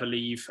would never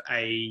leave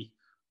a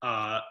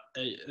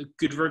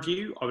good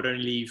review. I would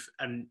only leave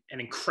an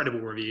incredible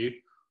review,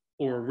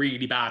 or a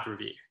really bad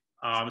review.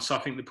 So I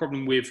think the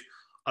problem with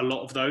a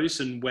lot of those,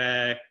 and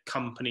where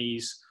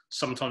companies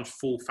sometimes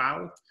fall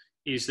foul,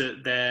 is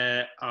that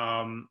they're,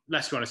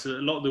 let's be honest, a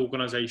lot of the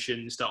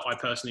organizations that I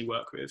personally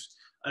work with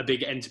are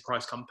big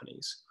enterprise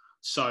companies.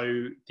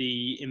 So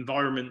the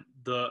environment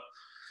that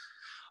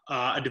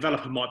a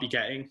developer might be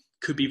getting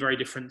could be very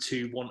different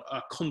to what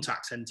a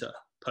contact center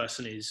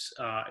person is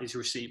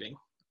receiving.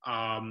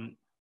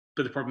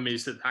 But the problem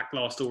is that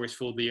Glassdoor is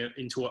for the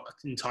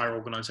entire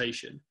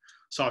organization.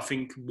 So I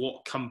think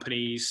what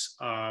companies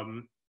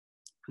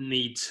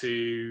need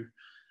to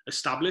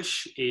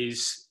establish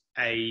is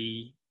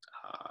kind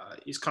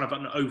of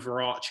an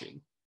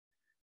overarching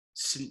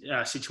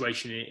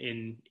situation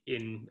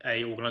in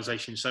a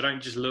organization. So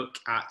don't just look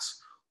at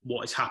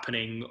what is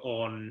happening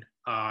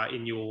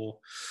in your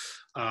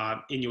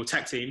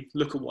tech team.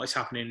 Look at what is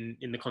happening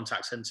in the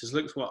contact centers.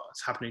 Look at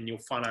what's happening in your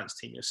finance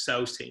team, your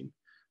sales team,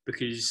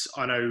 because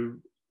I know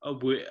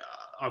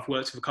I've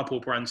worked with a couple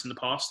of brands in the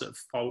past that have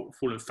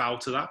fallen foul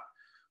to that,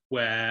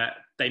 where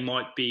they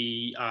might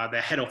be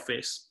their head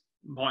office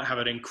might have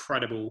an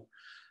incredible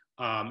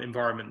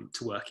environment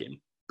to work in,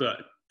 but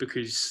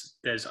because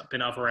there's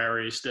been other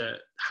areas that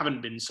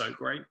haven't been so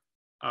great,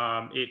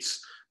 it's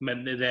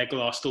meant that their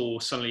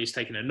Glassdoor suddenly is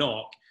taking a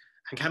knock.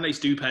 And candidates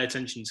do pay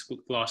attention to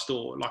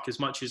Glassdoor. Like, as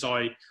much as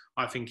I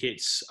think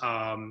it's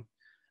a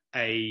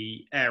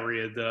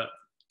area that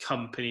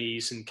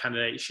companies and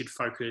candidates should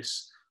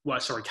focus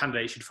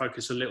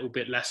a little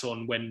bit less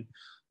on when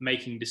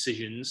making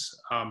decisions,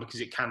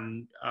 because it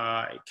can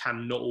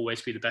not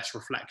always be the best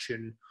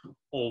reflection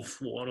of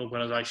what an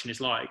organization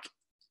is like.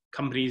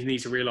 Companies need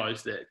to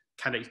realize that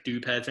candidates do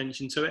pay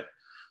attention to it.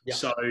 Yeah.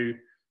 So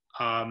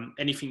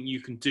anything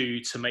you can do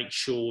to make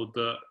sure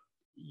that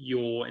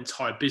your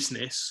entire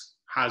business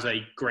has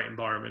a great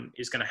environment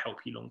is going to help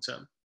you long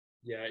term.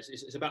 Yeah,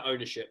 it's about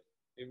ownership.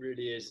 It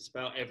really is. It's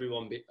about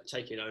everyone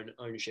taking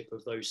ownership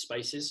of those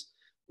spaces,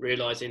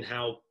 realizing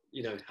how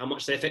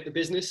much they affect the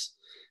business,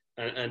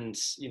 and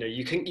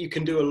you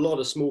can do a lot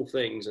of small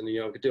things, and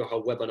I could do a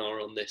whole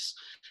webinar on this,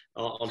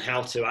 on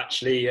how to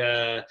actually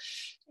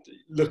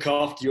look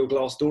after your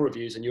Glassdoor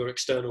reviews and your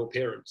external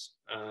appearance.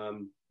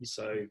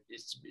 So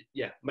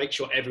make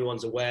sure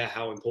everyone's aware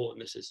how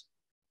important this is.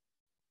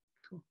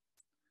 Cool.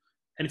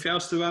 Anything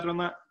else to add on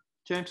that,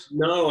 James?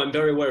 No, I'm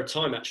very aware of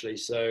time actually.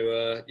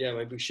 So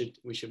maybe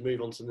we should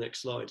move on to the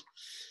next slide.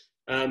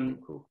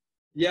 Cool.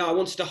 Yeah, I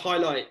wanted to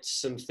highlight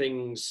some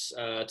things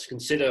to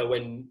consider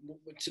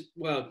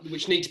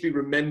which need to be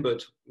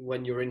remembered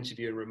when you're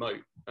interviewing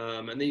remote.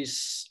 And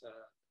these,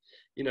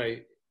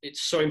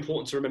 it's so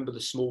important to remember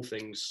the small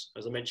things.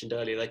 As I mentioned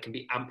earlier, they can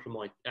be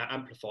amplified.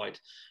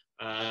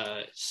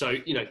 So,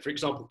 for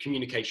example,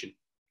 communication.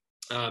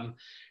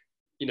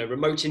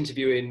 Remote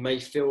interviewing may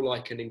feel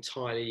like an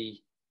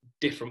entirely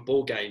different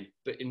ball game,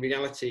 but in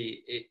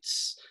reality,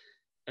 it's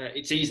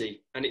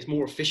easy and it's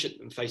more efficient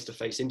than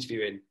face-to-face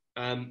interviewing.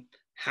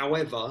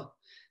 However,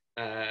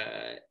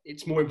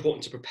 it's more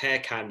important to prepare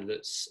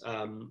candidates,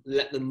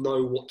 let them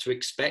know what to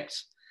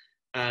expect,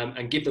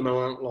 and give them an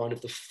outline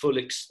of the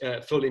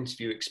full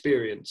interview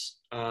experience.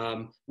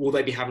 Will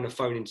they be having a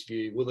phone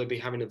interview? Will they be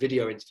having a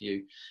video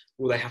interview?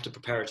 Will they have to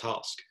prepare a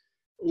task?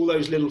 All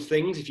those little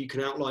things, if you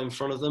can outline in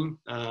front of them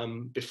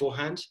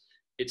beforehand,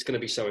 it's going to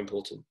be so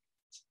important.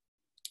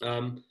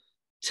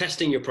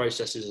 Testing your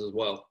processes as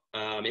well.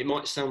 It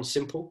might sound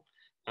simple,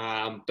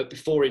 but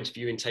before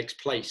interviewing takes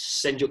place,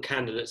 send your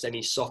candidates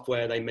any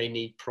software they may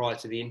need prior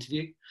to the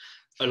interview,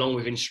 along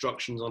with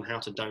instructions on how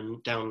to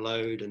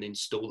download and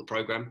install the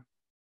program.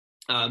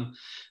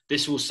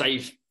 This will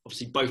save,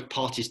 obviously, both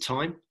parties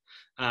time,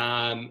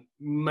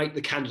 make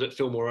the candidate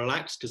feel more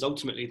relaxed, because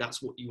ultimately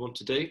that's what you want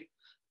to do,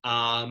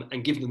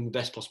 and give them the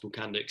best possible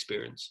candidate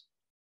experience.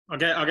 I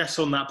guess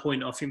on that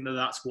point, I think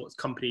that's what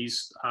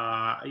companies.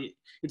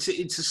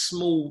 It's a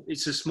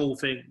small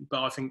thing,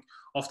 but I think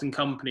often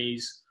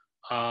companies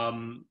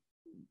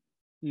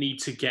need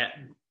to get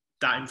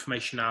that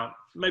information out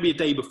maybe a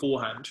day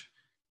beforehand,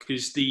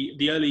 because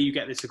the earlier you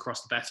get this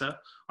across, the better.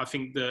 I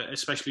think that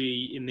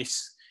especially in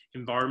this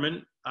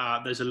environment,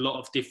 there's a lot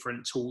of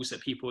different tools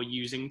that people are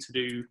using to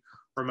do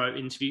remote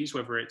interviews,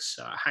 whether it's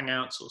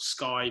Hangouts or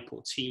Skype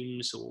or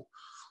Teams or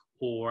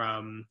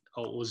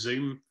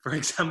Zoom, for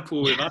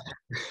example, with us.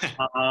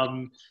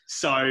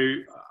 So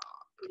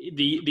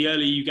the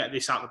earlier you get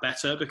this out, the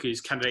better,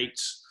 because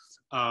candidates,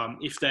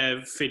 if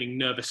they're feeling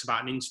nervous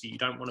about an interview, you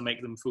don't want to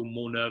make them feel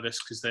more nervous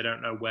because they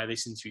don't know where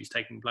this interview is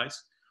taking place.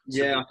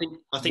 Yeah,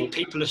 I think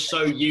people are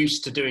so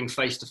used to doing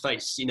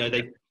face-to-face,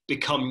 they've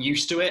become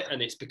used to it,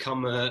 and it's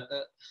become a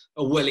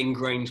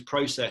well-ingrained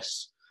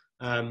process.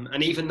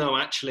 And even though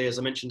actually, as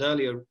I mentioned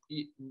earlier,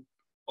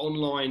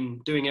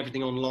 doing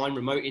everything online,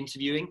 remote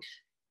interviewing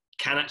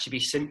can actually be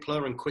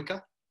simpler and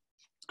quicker.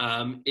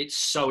 It's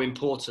so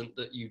important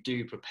that you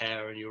do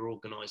prepare and you're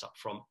organised up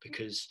front,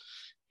 because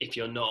if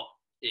you're not,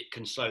 it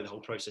can slow the whole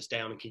process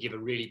down and can give a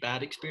really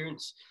bad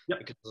experience. Yep.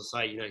 Because, as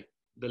I say,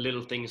 the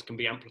little things can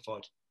be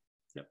amplified.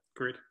 Yep,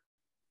 agreed.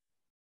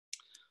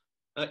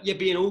 Yeah,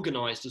 being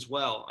organised as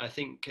well. I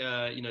think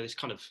this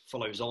kind of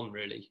follows on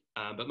really,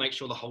 but make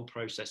sure the whole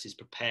process is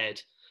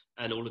prepared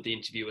and all of the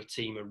interviewer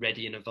team are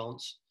ready in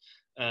advance.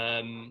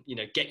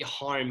 Get your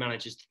hiring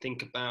managers to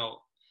think about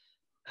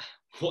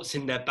what's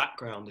in their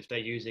background if they're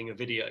using a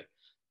video.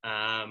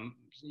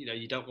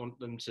 You don't want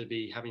them to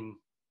be having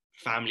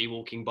family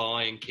walking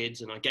by and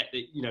kids, and I get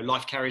that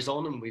life carries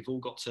on and we've all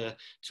got to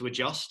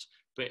adjust,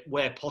 but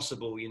where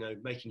possible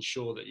making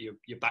sure that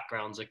your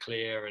backgrounds are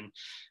clear and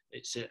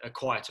it's a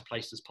quieter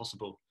place as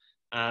possible.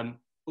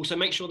 Also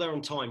make sure they're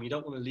on time. You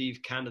don't want to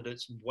leave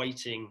candidates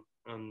waiting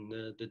on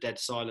the dead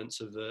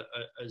silence of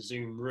a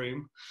Zoom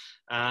room,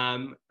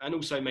 and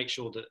also make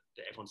sure that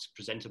everyone's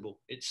presentable.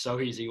 It's so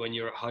easy when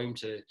you're at home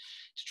to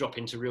drop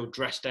into real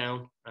dress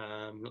down,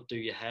 not do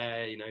your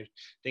hair,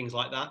 things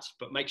like that,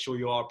 but make sure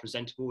you are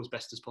presentable as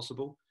best as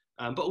possible,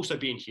 but also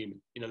being human.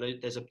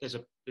 There's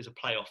a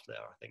play off there,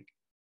 I think.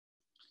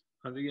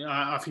 I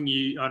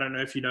think I don't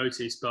know if you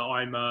noticed, but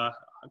I'm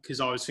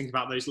because I was thinking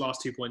about those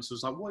last 2 points. I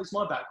was like, what is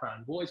my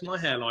background? What is my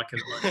hair like at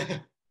the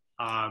moment?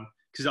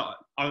 Because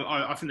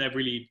I think they're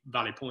really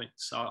valid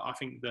points. I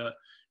think that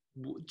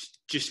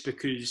just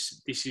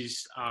because this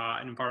is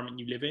an environment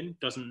you live in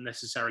doesn't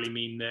necessarily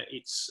mean that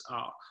it's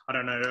I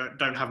don't know,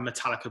 don't have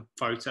Metallica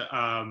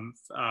photo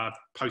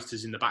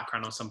posters in the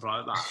background or something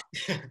like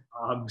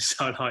that.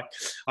 So like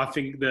I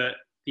think that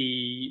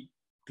the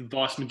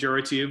vast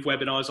majority of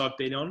webinars I've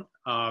been on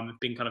have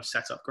been kind of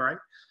set up great.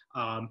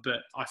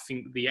 But I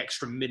think the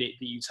extra minute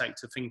that you take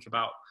to think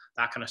about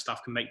that kind of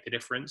stuff can make the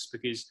difference,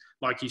 because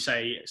like you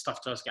say,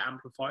 stuff does get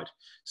amplified.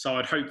 So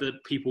I'd hope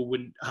that people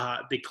wouldn't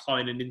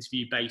decline an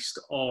interview based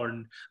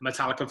on a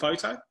Metallica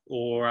photo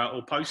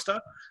or poster.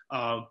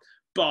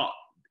 But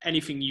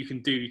anything you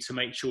can do to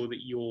make sure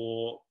that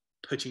you're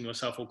putting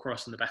yourself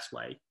across in the best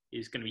way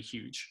is going to be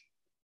huge.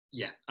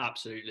 Yeah,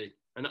 absolutely.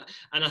 And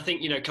I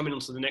think, coming on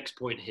to the next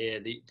point here,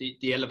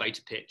 the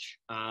elevator pitch.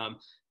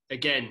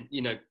 Again,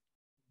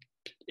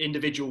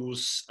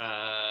 individuals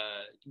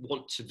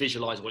want to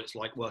visualize what it's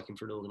like working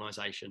for an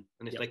organization.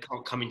 And if they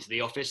can't come into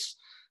the office,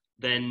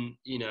 then,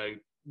 you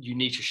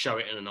need to show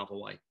it in another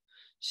way.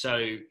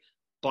 So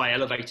by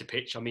elevator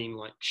pitch, I mean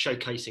like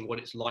showcasing what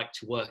it's like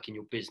to work in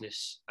your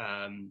business.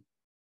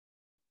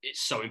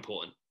 It's so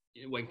important.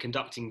 When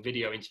conducting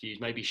video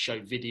interviews, maybe show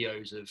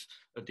videos of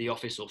the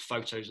office or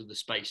photos of the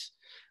space,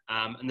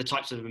 and the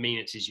types of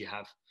amenities you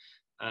have.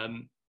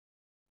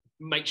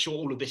 Make sure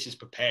all of this is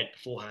prepared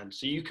beforehand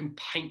so you can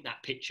paint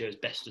that picture as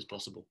best as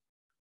possible.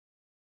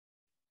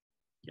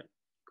 Yeah,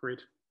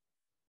 agreed.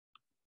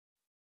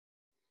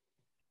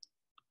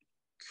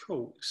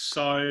 Cool.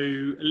 So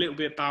a little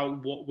bit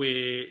about what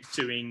we're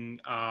doing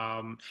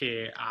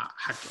here at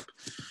hackajob.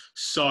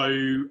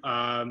 So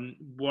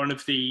one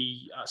of the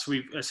so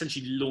we've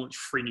essentially launched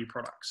 3 new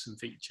products and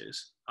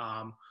features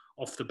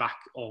off the back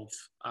of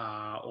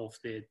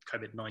the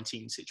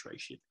COVID-19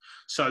 situation.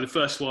 So the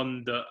first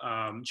one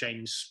that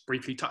James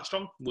briefly touched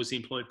on was the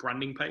employee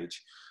branding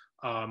page.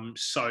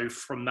 So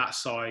from that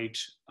side,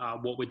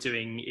 what we're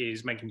doing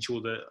is making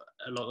sure that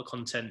a lot of the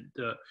content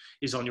that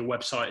is on your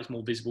website is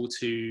more visible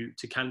to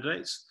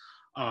candidates,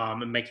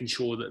 and making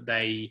sure that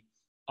they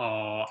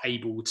are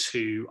able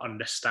to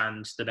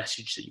understand the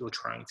message that you're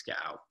trying to get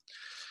out.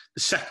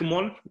 The second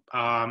one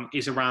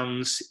is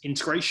around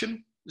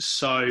integration.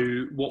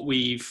 So what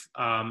we've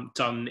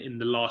done in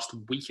the last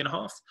week and a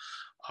half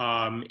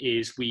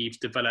is we've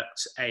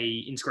developed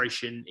a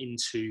integration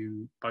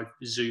into both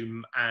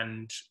Zoom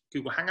and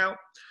Google Hangout.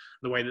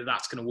 The way that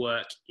that's going to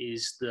work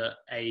is that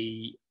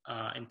a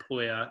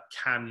employer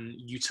can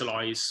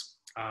utilize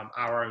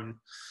our own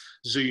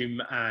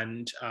Zoom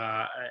and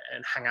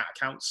Hangout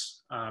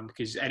accounts,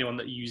 because anyone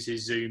that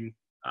uses Zoom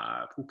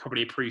will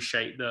probably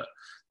appreciate that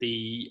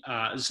the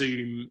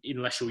Zoom,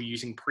 unless you're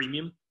using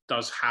premium,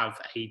 does have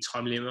a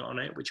time limit on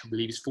it, which I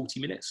believe is 40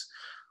 minutes,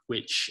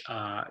 which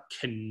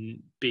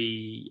can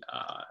be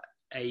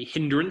a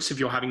hindrance if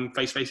you're having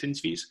face-to-face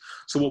interviews.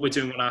 So what we're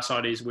doing on our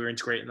side is we're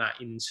integrating that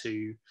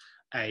into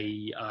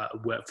a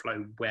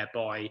workflow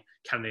whereby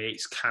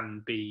candidates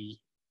can be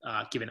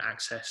given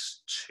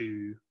access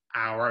to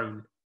our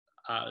own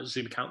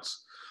Zoom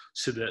accounts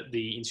so that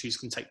the interviews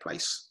can take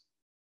place.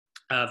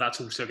 That's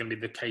also going to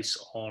be the case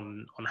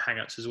on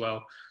Hangouts as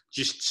well,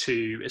 just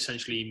to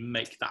essentially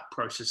make that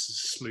process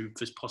as smooth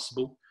as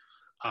possible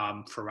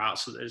throughout.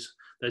 So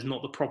there's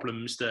not the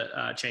problems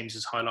that James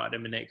has highlighted a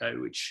minute ago,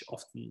 which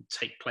often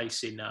take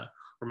place in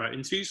remote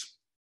interviews.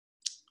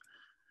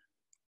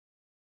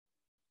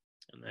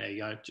 And there you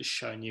go, just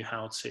showing you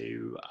how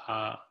to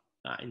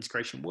that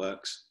integration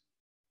works.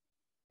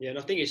 Yeah, and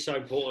I think it's so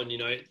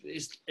important.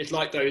 It's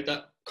like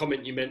that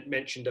comment you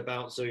mentioned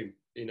about Zoom.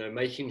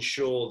 Making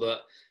sure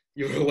that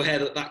you're aware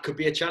that could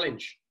be a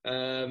challenge.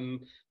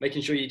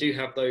 Making sure you do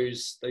have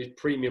those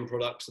premium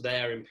products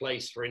there in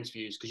place for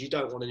interviews, because you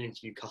don't want an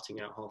interview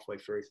cutting out halfway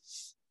through.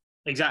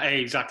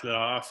 Exactly.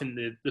 I think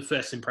the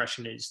first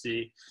impression is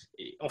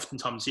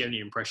oftentimes the only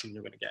impression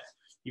you're going to get.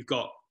 You've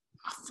got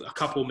a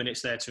couple of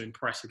minutes there to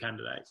impress the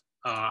candidate.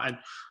 And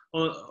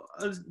at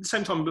the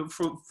same time, but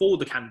for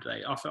the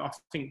candidate, I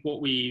think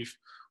what we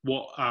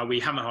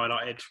haven't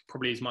highlighted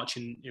probably as much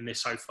in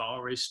this so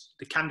far is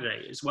the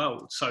candidate as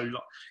well. So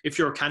like, if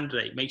you're a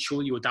candidate, make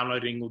sure you're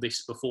downloading all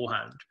this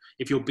beforehand.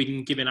 If you're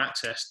being given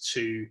access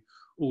to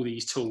all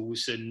these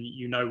tools and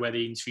you know where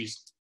the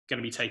interview's going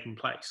to be taking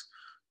place,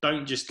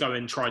 don't just go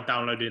and try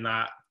downloading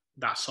that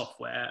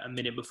software a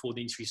minute before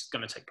the interview is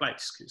going to take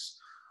place, because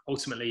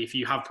ultimately if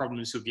you have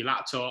problems with your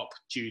laptop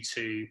due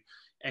to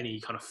any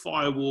kind of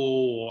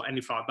firewall or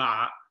anything like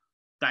that,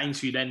 that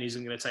interview then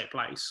isn't going to take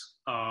place.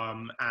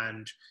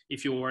 And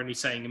if you're only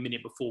saying a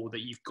minute before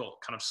that you've got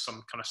kind of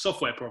some kind of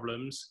software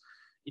problems,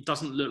 it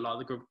doesn't look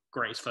like the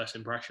greatest first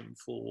impression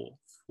for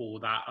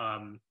that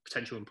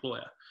potential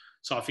employer.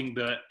 So I think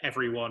that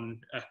everyone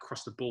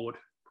across the board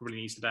probably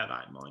needs to bear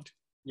that in mind.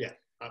 Yeah,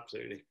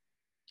 absolutely.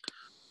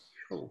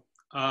 Cool.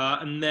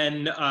 And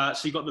then,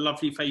 so you've got the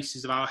lovely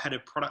faces of our head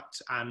of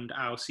product and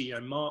our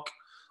CEO, Mark,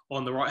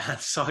 on the right-hand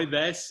side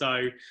there.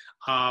 So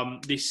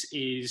this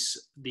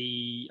is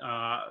the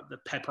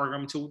pair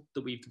programming tool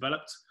that we've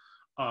developed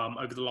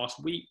over the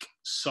last week.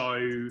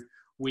 So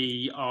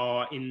we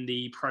are in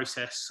the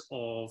process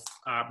of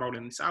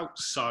rolling this out.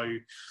 So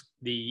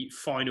the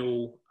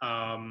final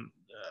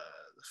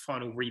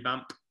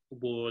revamp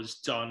was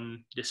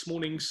done this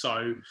morning.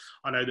 So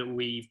I know that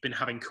we've been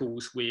having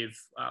calls with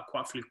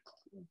quite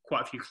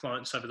a few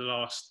clients over the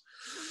last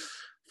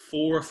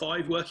 4 or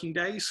 5 working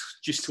days,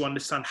 just to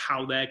understand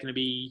how they're going to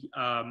be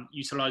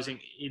utilizing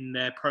in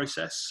their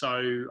process.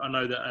 So I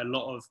know that a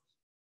lot of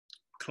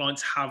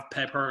clients have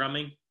pair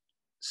programming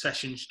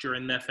sessions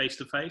during their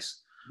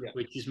face-to-face,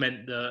 which has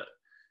meant that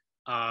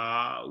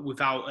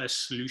without a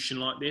solution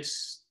like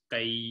this,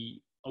 they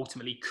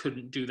ultimately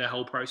couldn't do their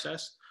whole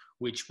process,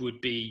 which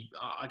would be,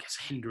 I guess,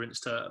 a hindrance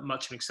to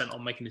much of an extent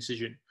on making a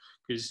decision.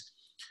 Because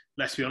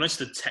let's be honest,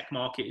 the tech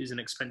market is an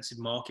expensive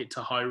market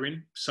to hire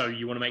in. So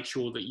you want to make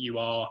sure that you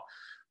are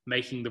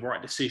making the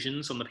right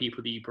decisions on the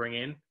people that you bring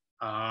in.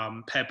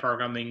 Pair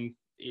programming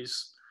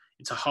it's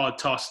a hard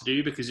task to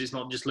do, because it's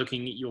not just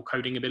looking at your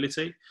coding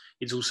ability.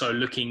 It's also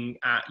looking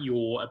at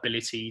your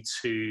ability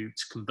to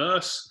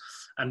converse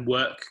and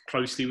work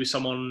closely with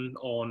someone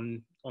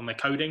on their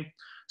coding.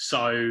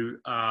 So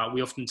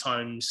we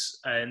oftentimes,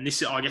 and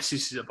I guess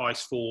this is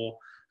advice for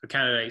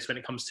candidates when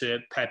it comes to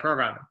pair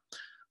programming.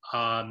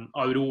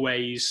 I would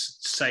always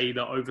say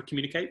that over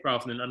communicate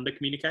rather than under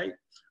communicate,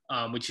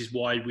 which is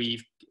why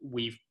we've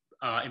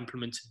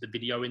implemented the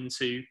video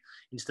into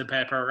the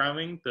pair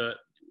programming. That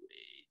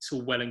it's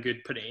all well and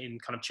good putting it in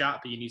kind of chat,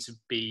 but you need to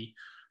be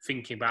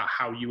thinking about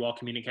how you are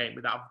communicating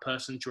with that other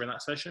person during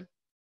that session.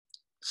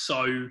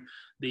 So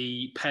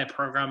the pair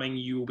programming,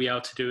 you will be able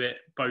to do it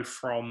both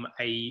from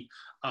a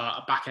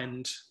back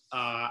end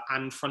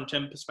and front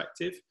end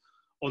perspective.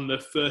 On the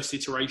first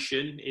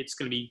iteration, it's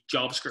going to be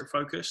JavaScript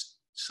focused.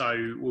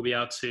 So we'll be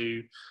able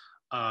to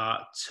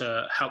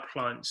help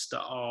clients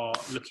that are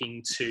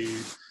looking to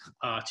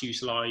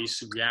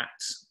utilize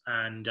React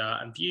and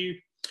Vue.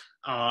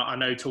 I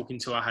know, talking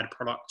to our head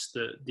product,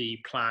 that the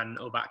plan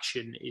of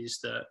action is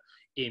that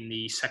in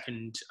the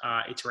second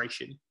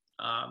iteration,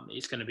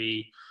 it's going to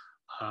be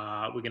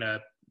we're going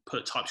to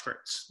put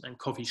TypeScript and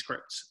CoffeeScript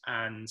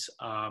and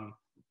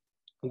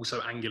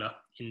also Angular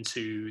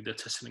into the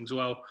testing as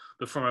well.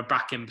 But from a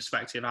back-end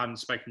perspective, I haven't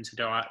spoken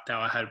to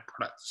our head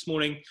product this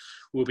morning.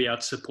 We'll be able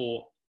to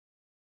support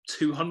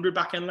 200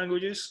 back-end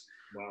languages,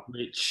 wow,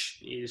 which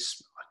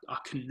is, I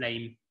couldn't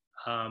name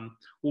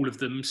all of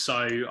them. So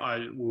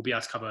I will be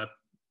able to cover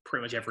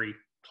pretty much every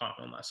client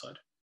on that side.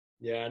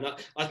 Yeah, and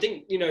I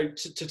think, you know,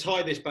 to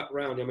tie this back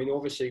round, I mean,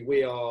 obviously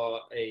we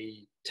are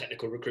a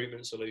technical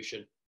recruitment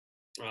solution.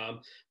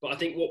 But I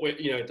think what we're,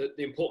 you know,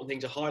 the important thing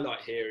to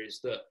highlight here is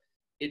that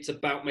it's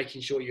about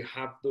making sure you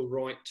have the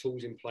right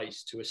tools in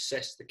place to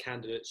assess the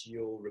candidates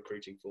you're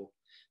recruiting for.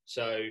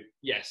 So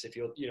yes, if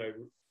you're, you know,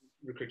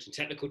 recruiting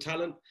technical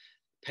talent,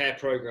 pair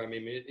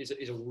programming is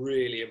a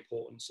really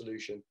important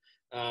solution.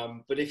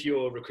 But if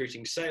you're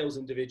recruiting sales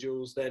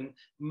individuals, then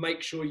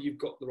make sure you've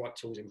got the right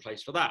tools in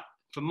place for that.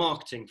 For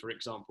marketing, for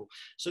example.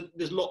 So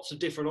there's lots of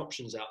different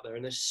options out there,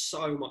 and there's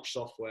so much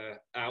software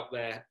out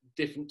there,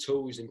 different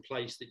tools in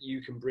place that you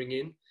can bring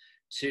in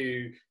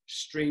to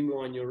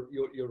streamline your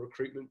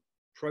recruitment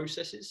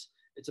processes.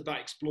 It's about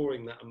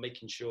exploring that and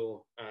making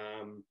sure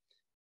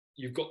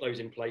you've got those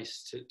in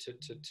place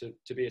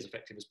to be as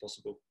effective as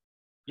possible.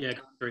 Yeah,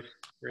 great.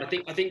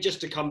 I think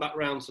just to come back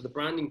round to the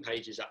branding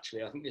pages,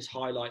 actually, I think this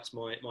highlights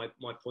my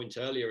point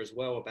earlier as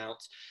well about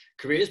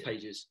careers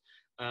pages.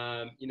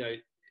 You know,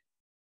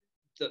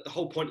 the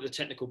whole point of the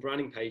technical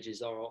branding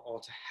pages are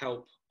to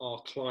help our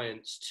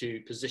clients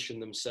to position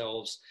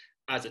themselves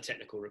as a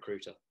technical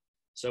recruiter.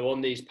 So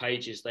on these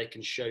pages, they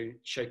can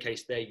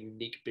showcase their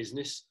unique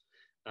business.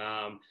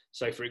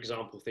 So for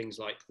example, things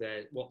like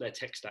what their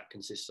tech stack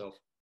consists of,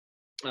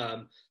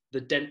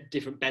 the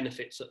different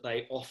benefits that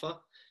they offer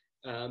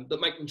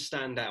that make them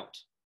stand out,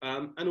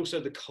 and also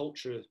the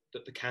culture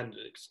that the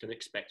candidates can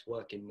expect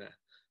working there.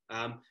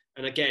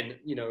 And again,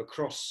 you know,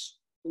 across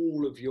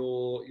all of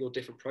your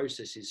different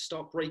processes.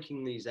 Start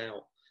breaking these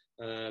out.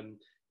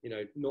 You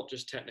know, not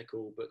just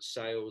technical, but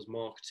sales,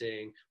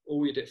 marketing,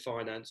 all your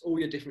finance, all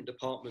your different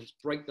departments.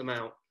 Break them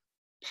out.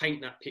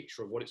 Paint that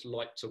picture of what it's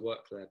like to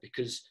work there,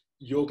 because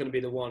you're going to be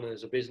the one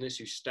as a business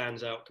who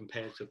stands out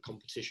compared to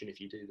competition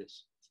if you do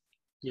this.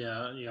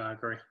 Yeah, I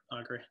agree,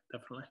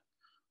 definitely.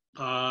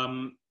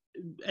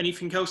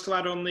 Anything else to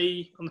add on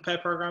the pair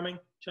programming,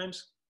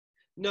 James?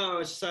 No,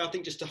 as I say, I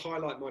think just to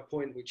highlight my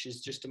point, which is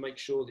just to make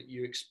sure that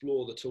you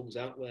explore the tools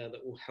out there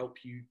that will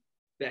help you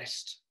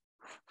best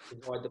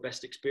provide the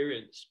best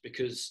experience,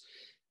 because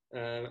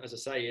as I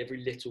say,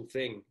 every little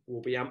thing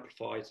will be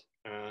amplified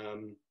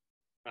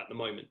at the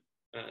moment.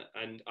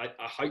 And I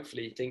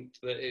hopefully think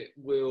that it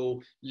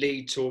will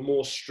lead to a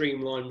more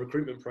streamlined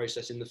recruitment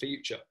process in the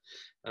future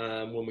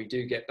when we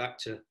do get back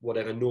to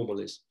whatever normal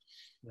is.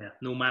 Yeah,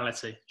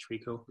 normality, which we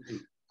call.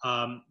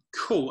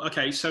 Cool.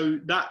 Okay, so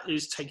that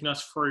is taking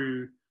us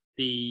through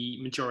the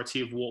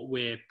majority of what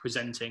we're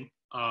presenting.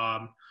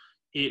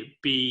 It'd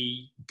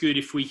be good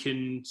if we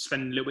can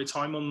spend a little bit of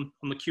time on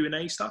the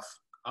Q&A stuff.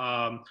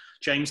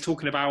 James,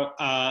 talking about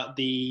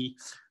the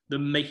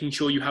making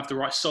sure you have the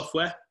right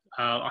software.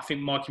 I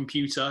think my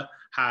computer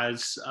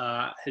has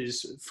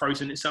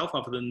frozen itself,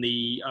 other than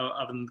the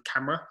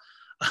camera.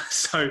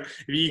 So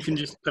if you can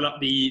just pull up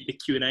the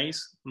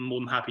Q&As, I'm more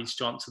than happy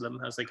to answer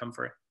them as they come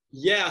through.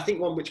 Yeah, I think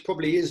one which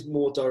probably is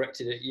more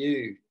directed at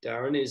you,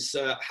 Darren, is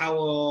how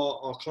are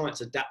our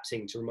clients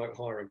adapting to remote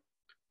hiring?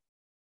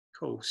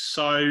 Cool.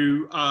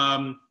 So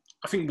I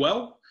think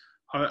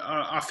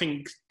I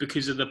think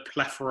because of the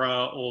plethora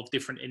of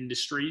different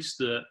industries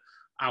that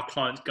our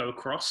clients go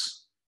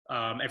across,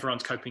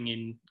 everyone's coping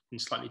in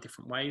slightly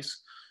different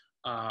ways.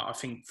 I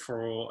think,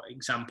 for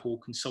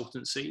example,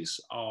 consultancies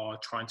are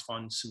trying to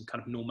find some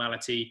kind of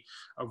normality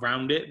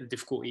around it. The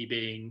difficulty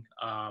being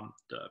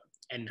the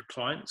end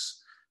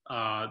clients.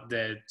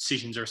 Their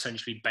decisions are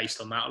essentially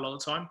based on that a lot of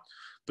the time.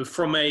 But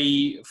from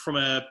a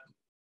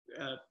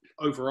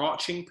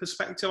overarching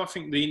perspective, I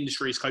think the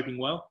industry is coping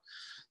well.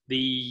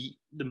 The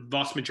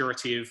vast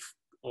majority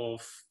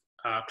of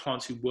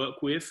clients who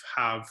work with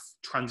have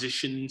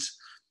transitioned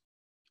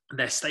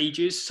their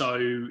stages.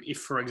 So if,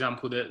 for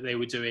example, that they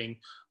were doing,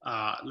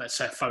 let's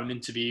say, a phone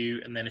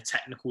interview and then a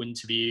technical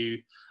interview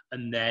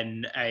and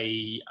then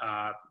a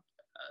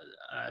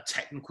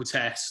technical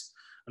test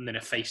and then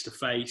a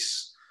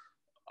face-to-face,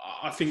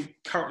 I think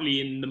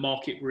currently in the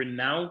market we're in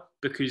now,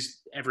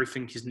 because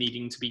everything is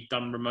needing to be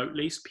done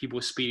remotely, so people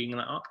are speeding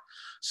that up.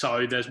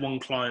 So there's one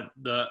client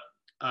that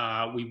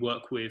we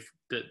work with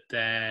that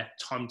their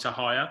time to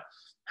hire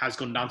has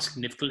gone down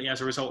significantly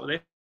as a result of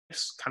this.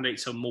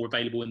 Candidates are more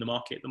available in the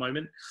market at the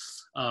moment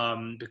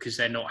because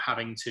they're not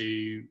having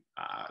to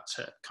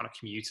kind of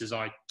commute, as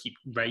I keep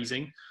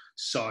raising.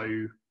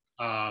 So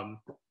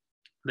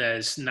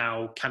there's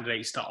now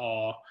candidates that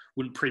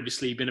wouldn't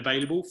previously been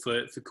available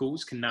for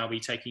calls, can now be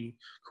taking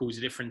calls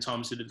at different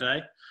times of the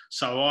day.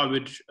 So I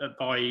would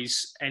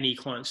advise any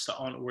clients that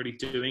aren't already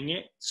doing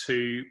it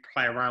to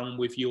play around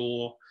with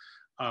your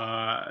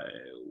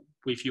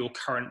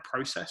current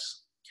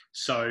process.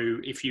 So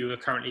if you are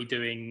currently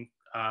doing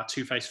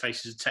 2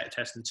 face-to-faces, a tech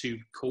test and 2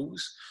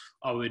 calls,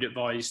 I would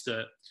advise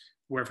that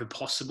wherever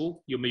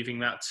possible, you're moving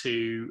that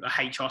to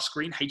a HR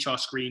screen. HR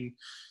screen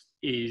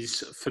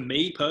is, for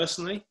me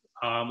personally,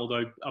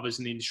 although others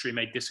in the industry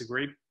may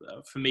disagree,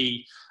 for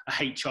me, a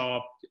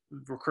HR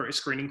recruiter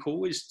screening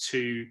call is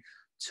to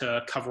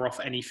cover off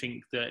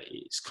anything that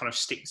kind of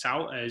sticks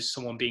out as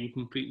someone being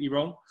completely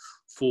wrong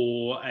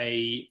for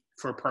a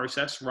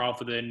process,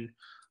 rather than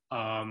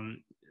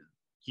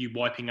you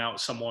wiping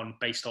out someone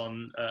based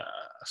on a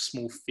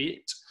small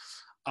fit.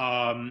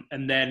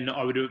 And then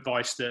I would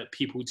advise that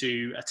people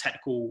do a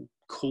technical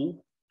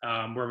call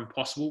wherever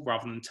possible,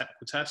 rather than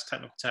technical test.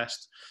 Technical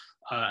test,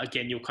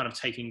 again, you're kind of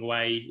taking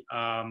away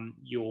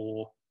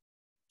your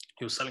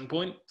selling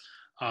point.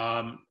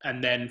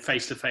 And then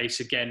face-to-face,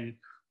 again,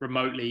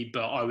 remotely,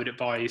 but I would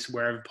advise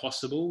wherever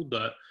possible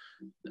that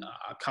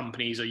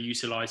companies are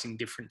utilizing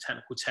different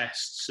technical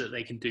tests that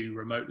they can do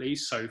remotely.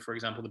 So, for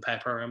example, the pair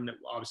program that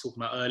I was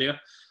talking about earlier,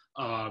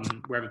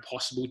 wherever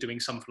possible, doing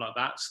something like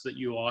that, so that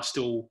you are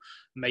still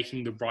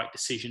making the right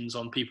decisions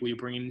on people you're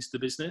bringing into the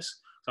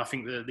business. So I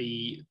think that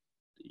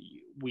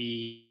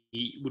we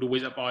would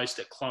always advise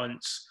that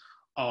clients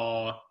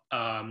are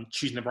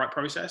choosing the right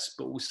process,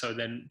 but also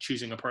then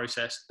choosing a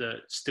process that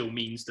still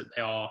means that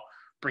they are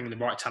bringing the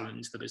right talent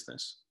into the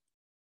business.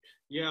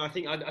 Yeah, I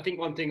think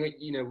one thing that,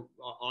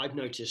 I've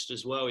noticed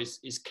as well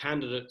is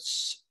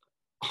candidates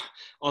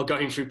are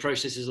going through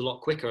processes a lot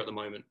quicker at the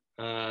moment.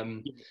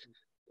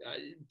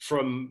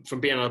 From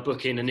being able to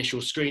book in initial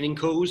screening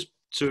calls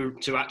to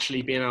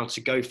actually being able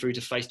to go through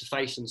to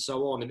face-to-face and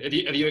so on. Have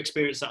you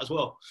experienced that as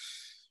well?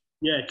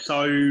 Yeah.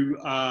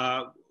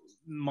 So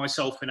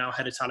myself and our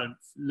head of talent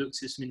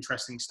looked at some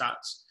interesting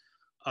stats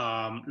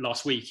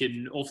last week,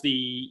 and of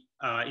the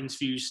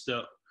interviews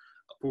that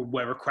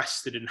were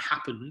requested and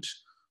happened,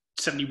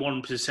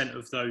 71%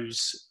 of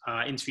those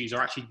interviews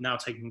are actually now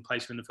taking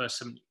place in the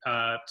first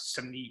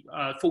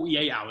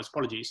 48 hours,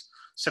 apologies,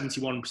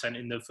 71%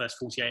 in the first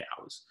 48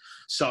 hours.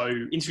 So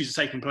interviews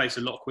are taking place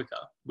a lot quicker,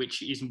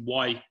 which is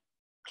why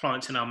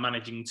clients are now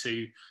managing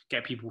to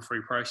get people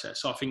through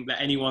process. So I think that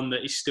anyone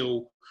that is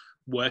still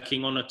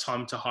working on a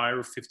time to hire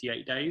of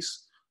 58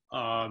 days,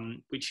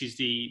 which is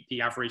the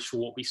average for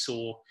what we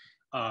saw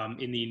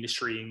in the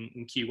industry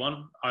in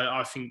Q1,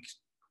 I think,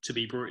 to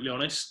be brutally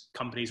honest,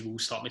 companies will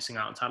start missing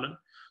out on talent.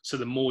 So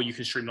the more you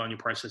can streamline your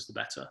process, the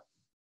better.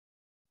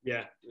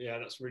 Yeah,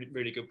 that's a really,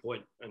 really good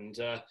point. And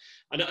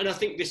I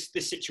think this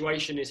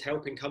situation is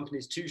helping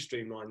companies to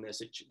streamline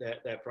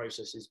their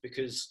processes,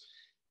 because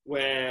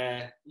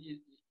where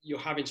you're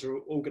having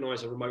to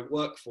organise a remote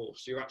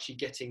workforce, you're actually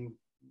getting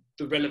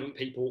the relevant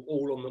people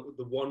all on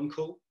the one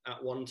call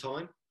at one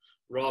time,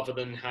 rather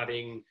than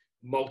having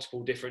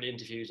multiple different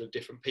interviews of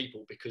different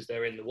people because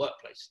they're in the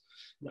workplace.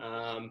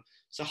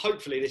 So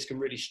hopefully this can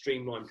really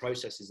streamline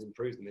processes,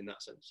 improve them in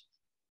that sense.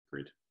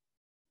 Agreed.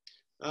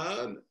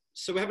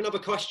 So we have another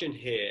question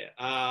here.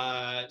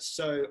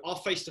 So our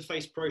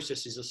face-to-face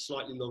processes are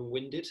slightly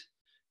long-winded.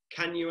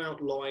 Can you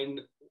outline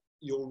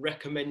your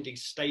recommended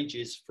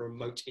stages for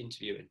remote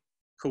interviewing?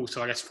 Cool.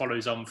 So I guess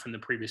follows on from the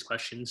previous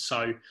question.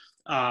 So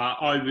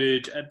I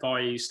would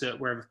advise that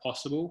wherever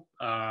possible,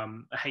 a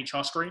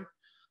HR screen,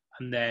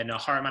 and then a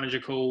hiring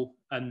manager call,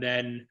 and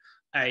then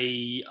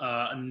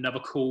another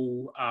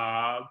call,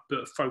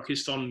 but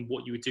focused on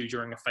what you would do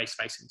during a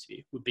face-to-face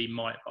interview would be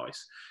my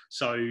advice.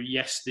 So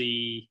yes,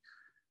 the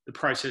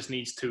process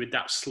needs to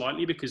adapt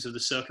slightly because of the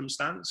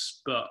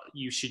circumstance, but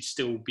you should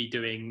still be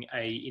doing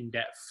a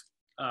in-depth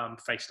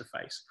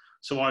face-to-face.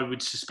 So I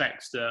would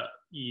suspect that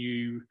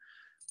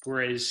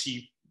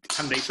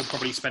candidates are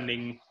probably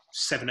spending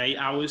 7-8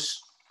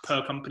 hours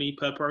per company,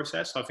 per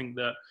process. I think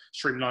that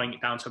streamlining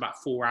it down to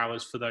about 4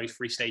 hours for those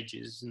 3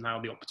 stages is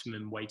now the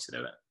optimum way to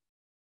do it.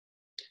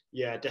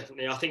 Yeah,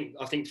 definitely. I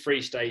think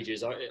 3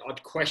 stages.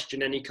 I'd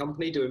question any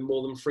company doing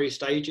more than 3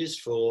 stages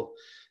for,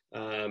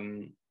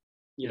 in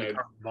the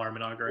current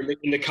environment. I agree.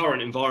 In the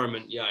current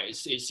environment, yeah, it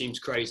seems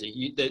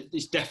crazy.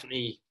 It's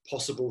definitely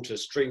possible to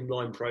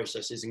streamline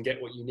processes and get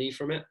what you need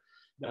from it,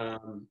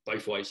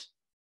 both ways.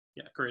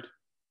 Yeah, agreed.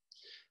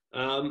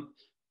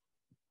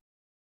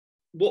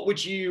 What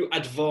would you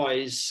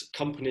advise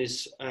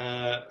companies?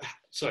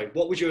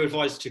 What would you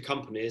advise to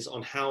companies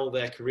on how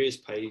their careers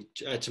page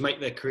to make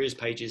their careers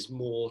pages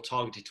more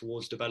targeted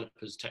towards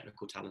developers'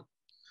 technical talent?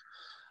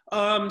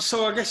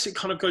 So I guess it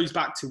kind of goes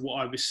back to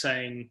what I was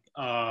saying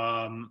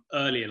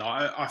earlier.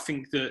 I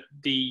think that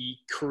the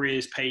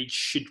careers page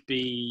should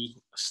be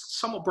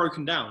somewhat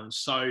broken down.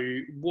 So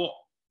what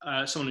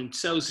someone in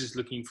sales is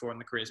looking for on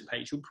the careers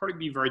page will probably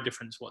be very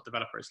different to what a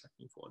developer is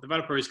looking for. A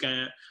developer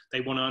they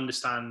want to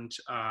understand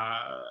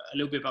a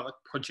little bit about the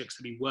projects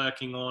they'll be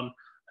working on,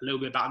 a little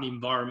bit about the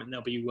environment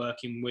they'll be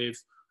working with,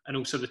 and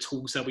also the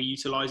tools they'll be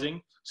utilizing.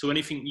 So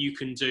anything you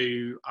can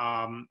do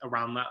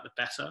around that, the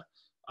better.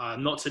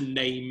 Not to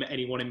name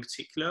anyone in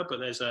particular, but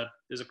there's a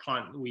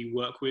client that we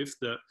work with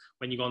that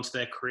when you go onto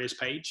their careers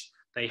page,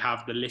 they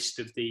have the list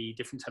of the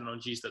different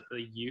technologies that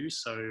they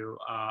use. So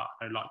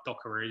like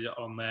Docker is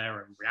on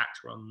there, and React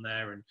are on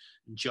there, and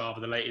Java,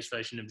 the latest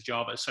version of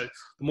Java. So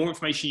the more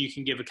information you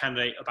can give a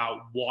candidate about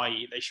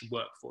why they should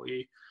work for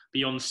you,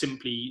 beyond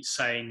simply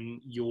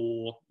saying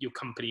your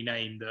company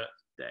name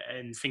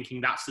and thinking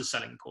that's the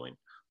selling point,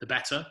 the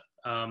better.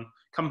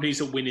 Companies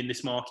that win in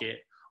this market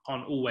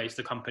aren't always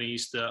the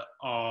companies that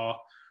are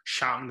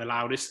shouting the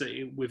loudest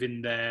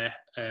within their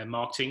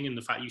marketing, and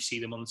the fact you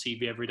see them on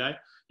TV every day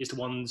is the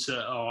ones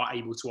that are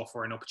able to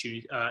offer an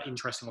opportunity,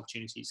 interesting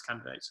opportunities to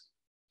candidates.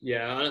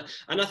 Yeah,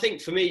 and I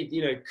think for me,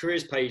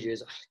 careers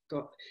pages,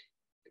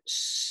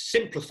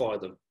 simplify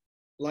them,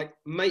 like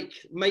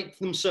make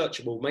them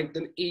searchable, make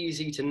them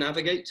easy to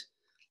navigate.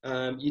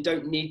 You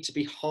don't need to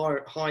be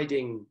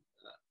hiding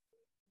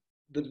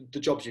the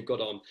jobs you've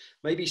got on.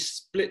 Maybe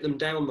split them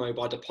down though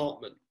by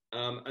department,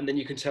 and then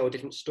you can tell a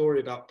different story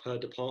about per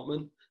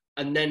department,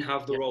 and then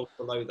have the roles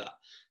below that.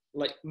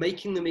 Like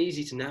making them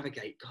easy to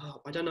navigate. God,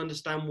 I don't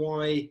understand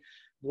why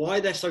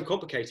they're so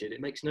complicated.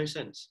 It makes no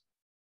sense.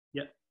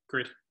 Yeah,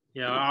 great.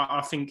 Yeah,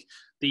 I think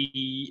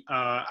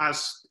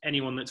as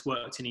anyone that's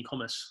worked in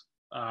e-commerce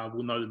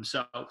will know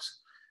themselves,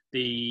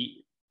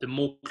 the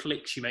more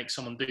clicks you make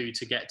someone do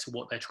to get to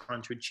what they're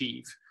trying to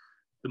achieve,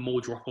 the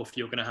more drop off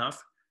you're going to have.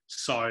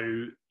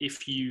 So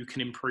if you can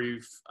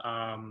improve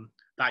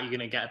that, you're going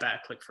to get a better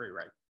click-through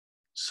rate.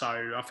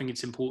 So I think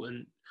it's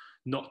important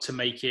not to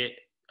make it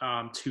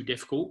too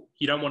difficult.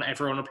 You don't want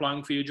everyone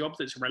applying for your job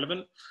that's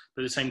relevant,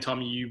 but at the same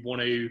time, you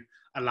want to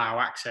allow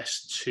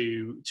access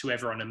to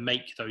everyone and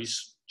make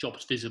those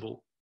jobs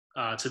visible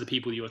to the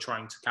people you're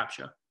trying to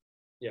capture.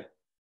 Yeah,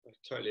 I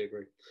totally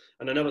agree.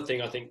 And another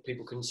thing I think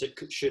people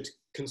should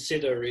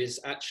consider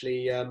is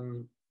actually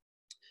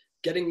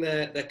getting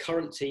their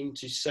current team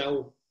to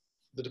sell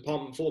the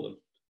department for them.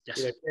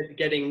 Yes.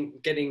 Getting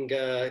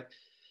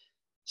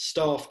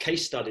staff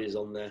case studies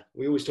on there.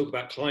 We always talk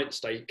about client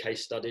state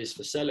case studies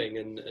for selling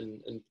and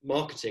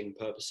marketing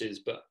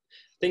purposes, but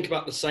think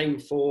about the same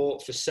for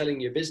selling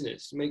your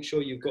business. Make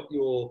sure you've got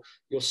your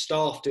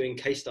staff doing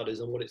case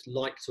studies on what it's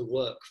like to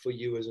work for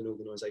you as an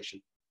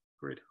organization.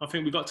 Great. I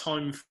think we've got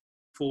time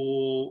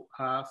for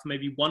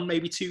maybe one,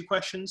 maybe two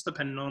questions,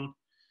 depending on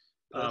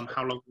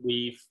how long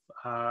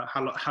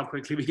how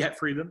quickly we get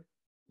through them.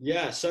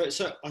 Yeah, so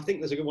I think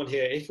there's a good one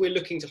here. If we're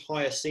looking to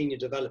hire senior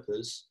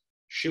developers,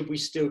 should we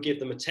still give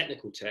them a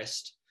technical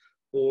test,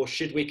 or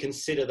should we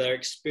consider their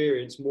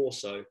experience more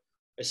so,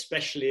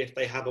 especially if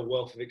they have a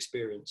wealth of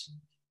experience?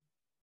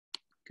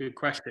 Good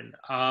question.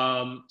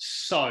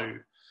 So,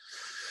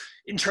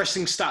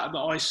 interesting stat that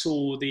I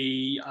saw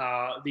the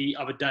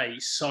other day.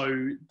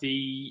 So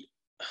the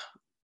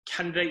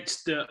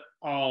candidates that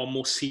are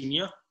more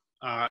senior,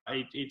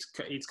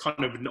 it's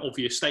kind of an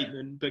obvious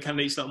statement, but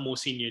candidates that are more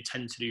senior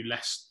tend to do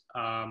less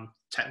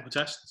technical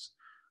tests.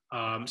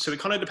 So it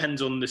kind of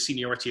depends on the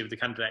seniority of the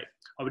candidate.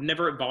 I would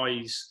never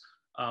advise,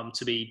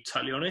 to be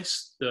totally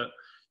honest, that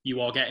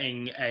you are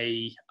getting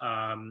a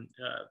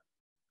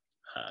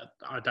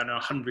I don't know,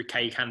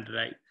 100K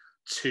candidate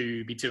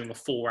to be doing a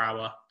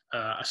 4-hour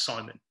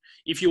assignment.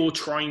 If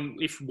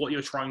what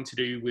you're trying to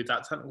do with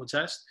that technical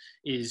test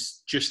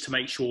is just to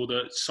make sure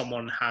that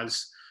someone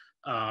has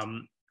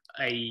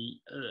a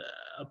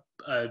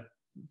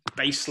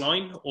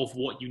baseline of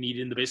what you need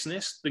in the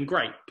business, then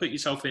great. Put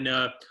yourself in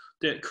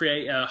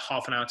create a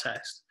half-an-hour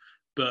test.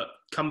 But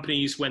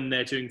companies, when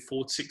they're doing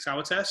 4 to 6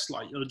 hour tests,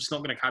 like, you're just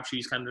not going to capture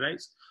these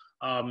candidates.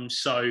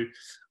 So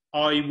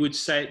I would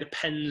say it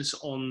depends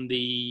on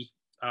the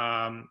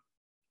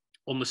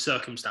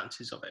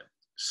circumstances of it.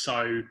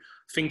 So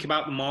think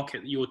about the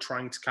market that you're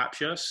trying to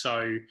capture.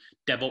 So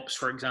DevOps,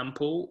 for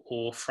example,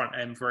 or front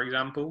end, for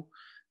example,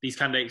 these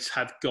candidates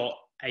have got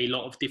a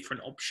lot of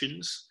different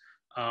options,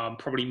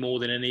 probably more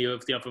than any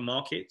of the other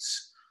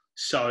markets.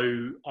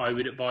 So I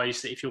would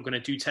advise that if you're going to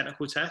do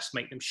technical tests,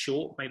 make them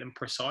short, make them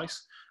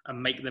precise,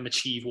 and make them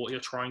achieve what you're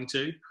trying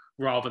to,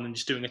 rather than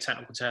just doing a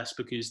technical test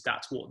because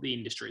that's what the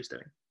industry is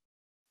doing.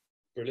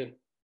 Brilliant.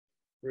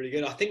 Really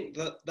good. I think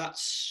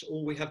that's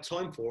all we have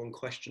time for on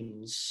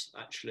questions,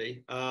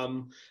 actually. I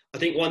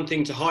think one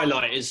thing to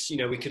highlight is,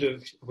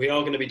 we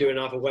are going to be doing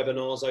other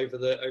webinars over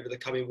the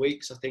coming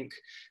weeks. I think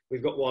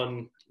we've got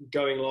one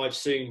going live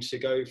soon to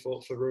go for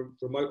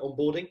remote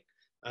onboarding.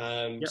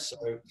 Yep. So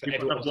for we've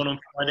everyone, got one on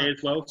Friday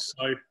as well.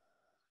 So,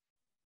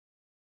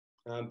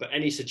 but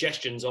any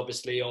suggestions,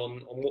 obviously,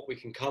 on what we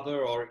can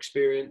cover, our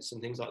experience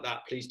and things like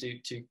that, please do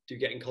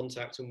get in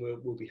contact, and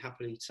we'll be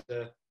happy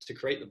to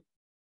create them.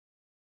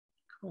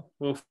 Cool.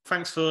 Well,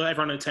 thanks for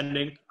everyone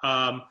attending.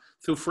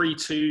 Feel free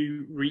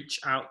to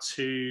reach out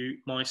to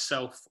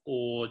myself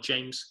or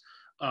James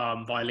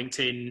via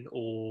LinkedIn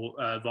or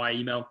via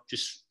email,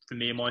 just for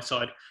me and my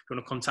side. If you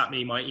want to contact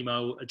me, my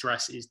email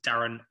address is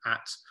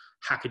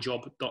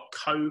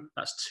darren@hackajob.co.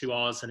 That's 2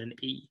 R's and an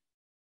E.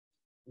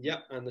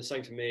 Yep, and the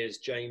same for me is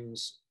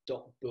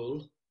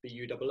james.bull,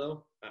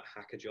 B-U-L-L,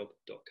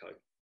 @hackajob.co.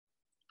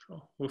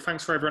 Cool. Well,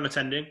 thanks for everyone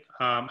attending.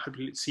 Hope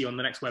to see you on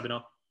the next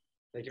webinar.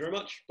 Thank you very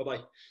much.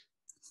 Bye-bye.